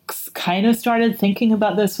kind of started thinking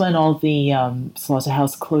about this when all the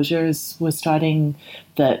slaughterhouse closures were starting,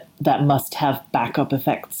 that must have backup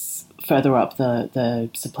effects further up the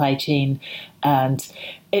supply chain. And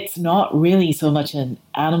it's not really so much an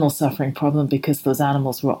animal suffering problem, because those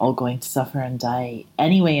animals were all going to suffer and die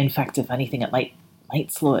anyway. In fact, if anything, it might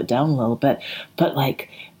slow it down a little bit. But like,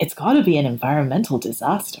 it's got to be an environmental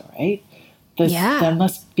disaster, right? There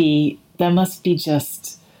must be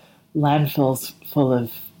just landfills full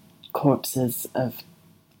of corpses of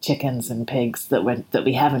chickens and pigs that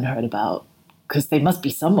we haven't heard about, because they must be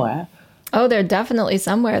somewhere. Oh, they're definitely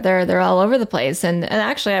somewhere. They're all over the place. And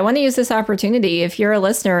actually, I want to use this opportunity. If you're a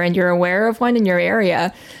listener and you're aware of one in your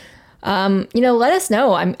area, let us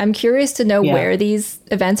know. I'm curious to know where these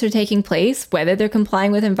events are taking place, whether they're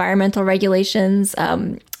complying with environmental regulations,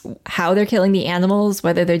 how they're killing the animals,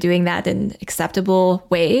 whether they're doing that in acceptable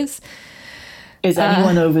ways. Is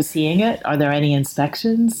anyone overseeing it? Are there any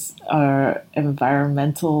inspections? Are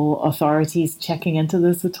environmental authorities checking into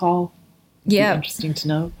this at all? Yeah. Interesting to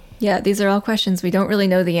know. Yeah, these are all questions we don't really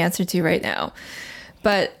know the answer to right now.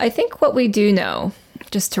 But I think what we do know,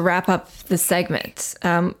 just to wrap up the segment,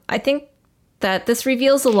 I think that this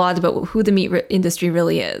reveals a lot about who the meat industry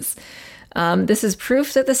really is. This is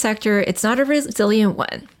proof that the sector, it's not a resilient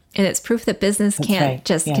one. And it's proof that business can't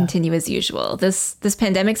continue as usual. This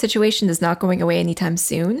pandemic situation is not going away anytime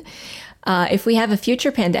soon. If we have a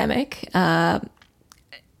future pandemic,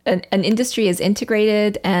 an industry as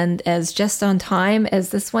integrated and as just on time as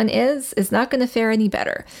this one is not going to fare any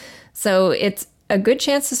better. So it's a good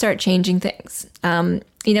chance to start changing things.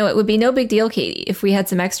 It would be no big deal, Katie, if we had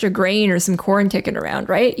some extra grain or some corn kicking around,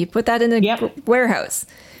 right? You put that in a warehouse.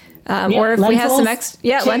 Or if lentils, we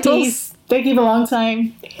have some lentils. They keep a long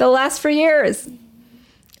time. They'll last for years.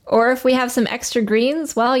 Or if we have some extra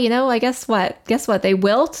greens, well, I guess what? They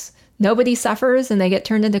wilt, nobody suffers, and they get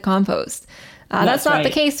turned into compost. That's not the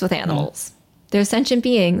case with animals. They're sentient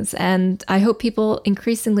beings, and I hope people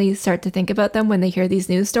increasingly start to think about them when they hear these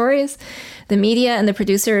news stories. The media and the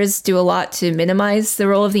producers do a lot to minimize the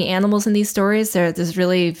role of the animals in these stories. There's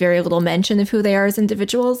really very little mention of who they are as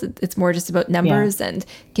individuals. It's more just about numbers and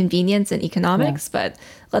convenience and economics, but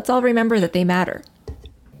let's all remember that they matter.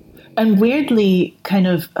 And weirdly, kind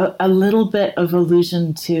of a little bit of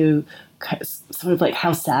allusion to sort of like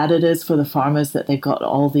how sad it is for the farmers that they've got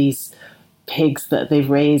all these pigs that they've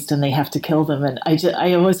raised and they have to kill them. And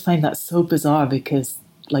I always find that so bizarre, because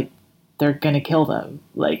like, they're going to kill them.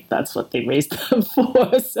 Like, that's what they raised them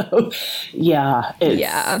for. So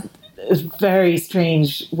it's a very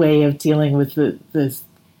strange way of dealing with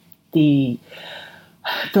the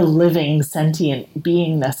the living sentient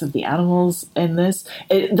beingness of the animals in this.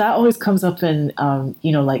 That always comes up in,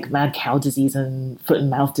 like mad cow disease and foot and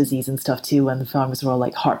mouth disease and stuff too, when the farmers are all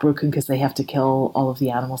like heartbroken because they have to kill all of the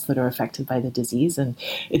animals that are affected by the disease. And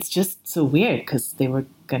it's just so weird because they were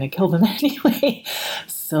going to kill them anyway.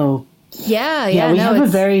 So we have a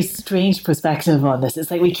very strange perspective on this.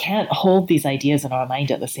 It's like we can't hold these ideas in our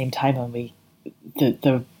mind at the same time, and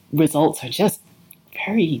the results are just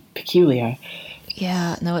very peculiar.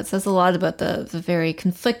 Yeah, no, it says a lot about the very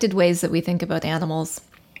conflicted ways that we think about animals.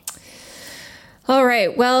 All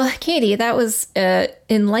right. Well, Katie, that was an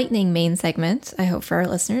enlightening main segment, I hope, for our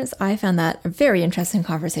listeners. I found that a very interesting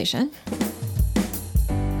conversation.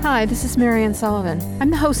 Hi, this is Marianne Sullivan. I'm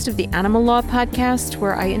the host of the Animal Law Podcast,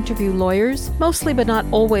 where I interview lawyers, mostly but not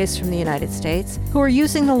always from the United States, who are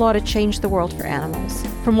using the law to change the world for animals.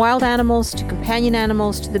 From wild animals to companion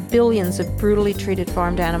animals to the billions of brutally treated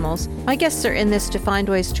farmed animals, my guests are in this to find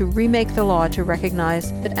ways to remake the law to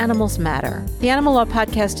recognize that animals matter. The Animal Law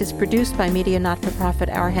Podcast is produced by media not-for-profit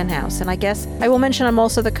Our Hen House, and I guess I will mention I'm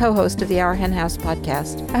also the co-host of the Our Hen House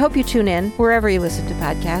podcast. I hope you tune in wherever you listen to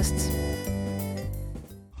podcasts.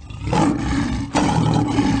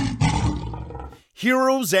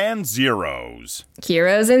 Heroes and Zeros.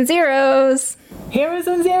 Heroes and Zeros. Heroes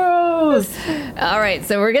and Zeros. All right,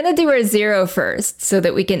 so we're going to do our zero first so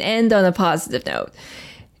that we can end on a positive note.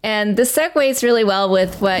 And this segues really well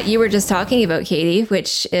with what you were just talking about, Katie,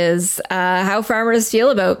 which is how farmers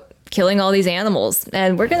feel about killing all these animals.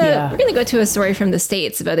 And we're gonna go to a story from the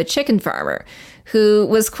States about a chicken farmer who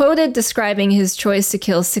was quoted describing his choice to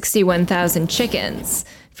kill 61,000 chickens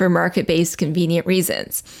for market-based convenient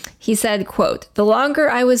reasons. He said, quote, "The longer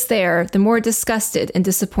I was there, the more disgusted and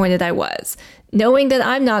disappointed I was, knowing that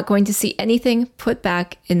I'm not going to see anything put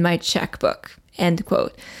back in my checkbook," end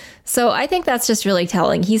quote. So I think that's just really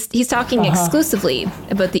telling. He's talking exclusively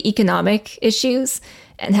about the economic issues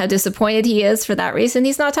and how disappointed he is for that reason.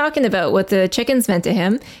 He's not talking about what the chickens meant to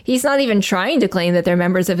him. He's not even trying to claim that they're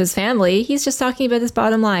members of his family. He's just talking about his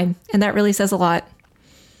bottom line. And that really says a lot.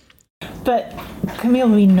 But Camille,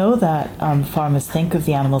 we know that farmers think of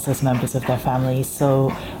the animals as members of their family,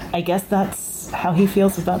 so I guess that's how he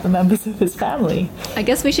feels about the members of his family. I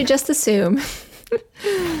guess we should just assume.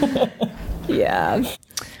 Yeah.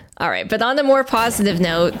 All right, but on a more positive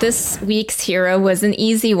note, this week's hero was an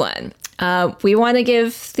easy one. We want to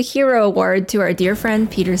give the Hero Award to our dear friend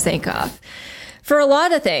Peter Sankoff. For a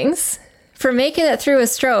lot of things, for making it through a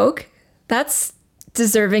stroke, that's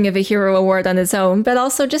deserving of a Hero Award on its own, but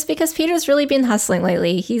also just because Peter's really been hustling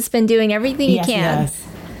lately. He's been doing everything he can. Yes.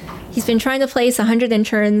 He's been trying to place 100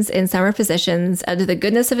 interns in summer positions out of the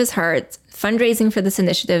goodness of his heart, fundraising for this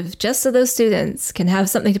initiative just so those students can have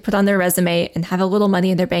something to put on their resume and have a little money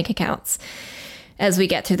in their bank accounts as we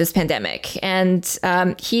get through this pandemic. And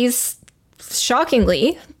he's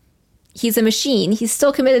shockingly, he's a machine. He's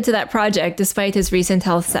still committed to that project despite his recent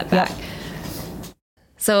health setback. Yep.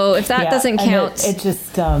 So if that doesn't count... It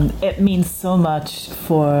just, it means so much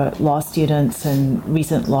for law students and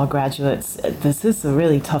recent law graduates. This is a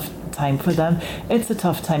really tough time for them. It's a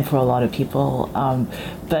tough time for a lot of people.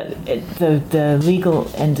 But the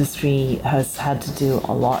legal industry has had to do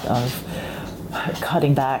a lot of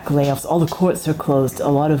cutting back, layoffs. All the courts are closed. A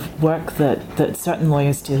lot of work that certain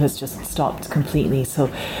lawyers do has just stopped completely. So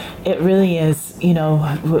it really is,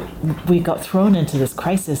 we got thrown into this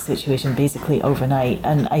crisis situation basically overnight.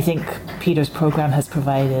 And I think Peter's program has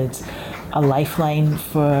provided a lifeline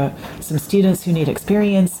for some students who need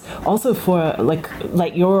experience. Also for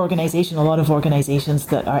like your organization, a lot of organizations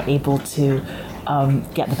that are able to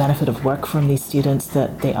get the benefit of work from these students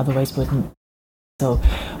that they otherwise wouldn't. So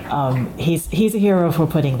he's a hero for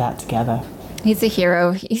putting that together. He's a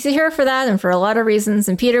hero. He's a hero for that and for a lot of reasons.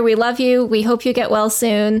 And Peter, we love you. We hope you get well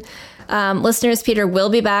soon. Listeners, Peter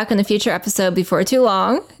will be back on a future episode before too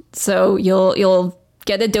long. So you'll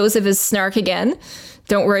get a dose of his snark again.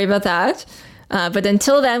 Don't worry about that. But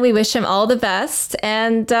until then, we wish him all the best.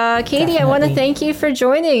 And Katie, Definitely. I want to thank you for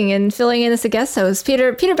joining and filling in as a guest host.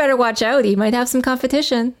 Peter better watch out. He might have some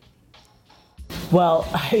competition. Well,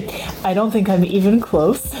 I don't think I'm even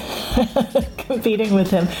close competing with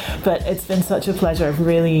him, but it's been such a pleasure. I've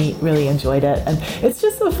really, really enjoyed it. And it's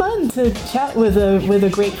just so fun to chat with a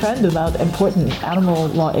great friend about important animal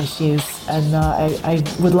law issues. And I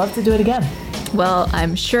would love to do it again. Well,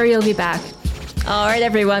 I'm sure you'll be back. All right,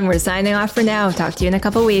 everyone, we're signing off for now. Talk to you in a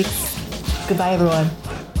couple weeks. Goodbye, everyone.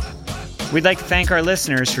 We'd like to thank our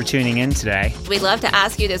listeners for tuning in today. We'd love to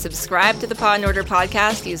ask you to subscribe to the Paw and Order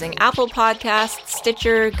podcast using Apple Podcasts,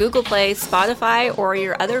 Stitcher, Google Play, Spotify, or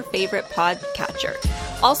your other favorite podcatcher.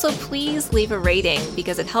 Also, please leave a rating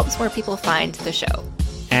because it helps more people find the show.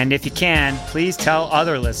 And if you can, please tell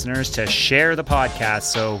other listeners to share the podcast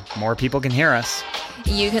so more people can hear us.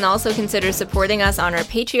 You can also consider supporting us on our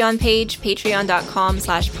Patreon page,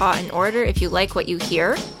 patreon.com/PawInOrder, if you like what you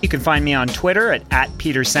hear. You can find me on Twitter at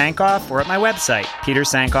Peter Sankoff or at my website,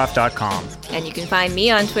 petersankoff.com. And you can find me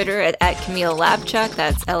on Twitter at Camille Labchuk,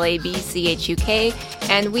 that's LABCHUK.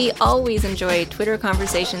 And we always enjoy Twitter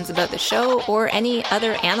conversations about the show or any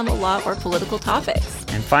other animal law or political topics.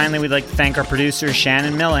 And finally, we'd like to thank our producer,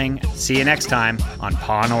 Shannon Milling. See you next time on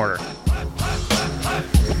Paw and Order.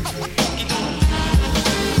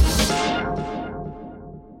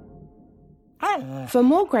 For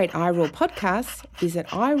more great iRule podcasts, visit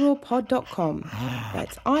iRulePod.com.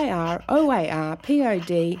 That's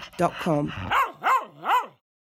IROARPOD.com.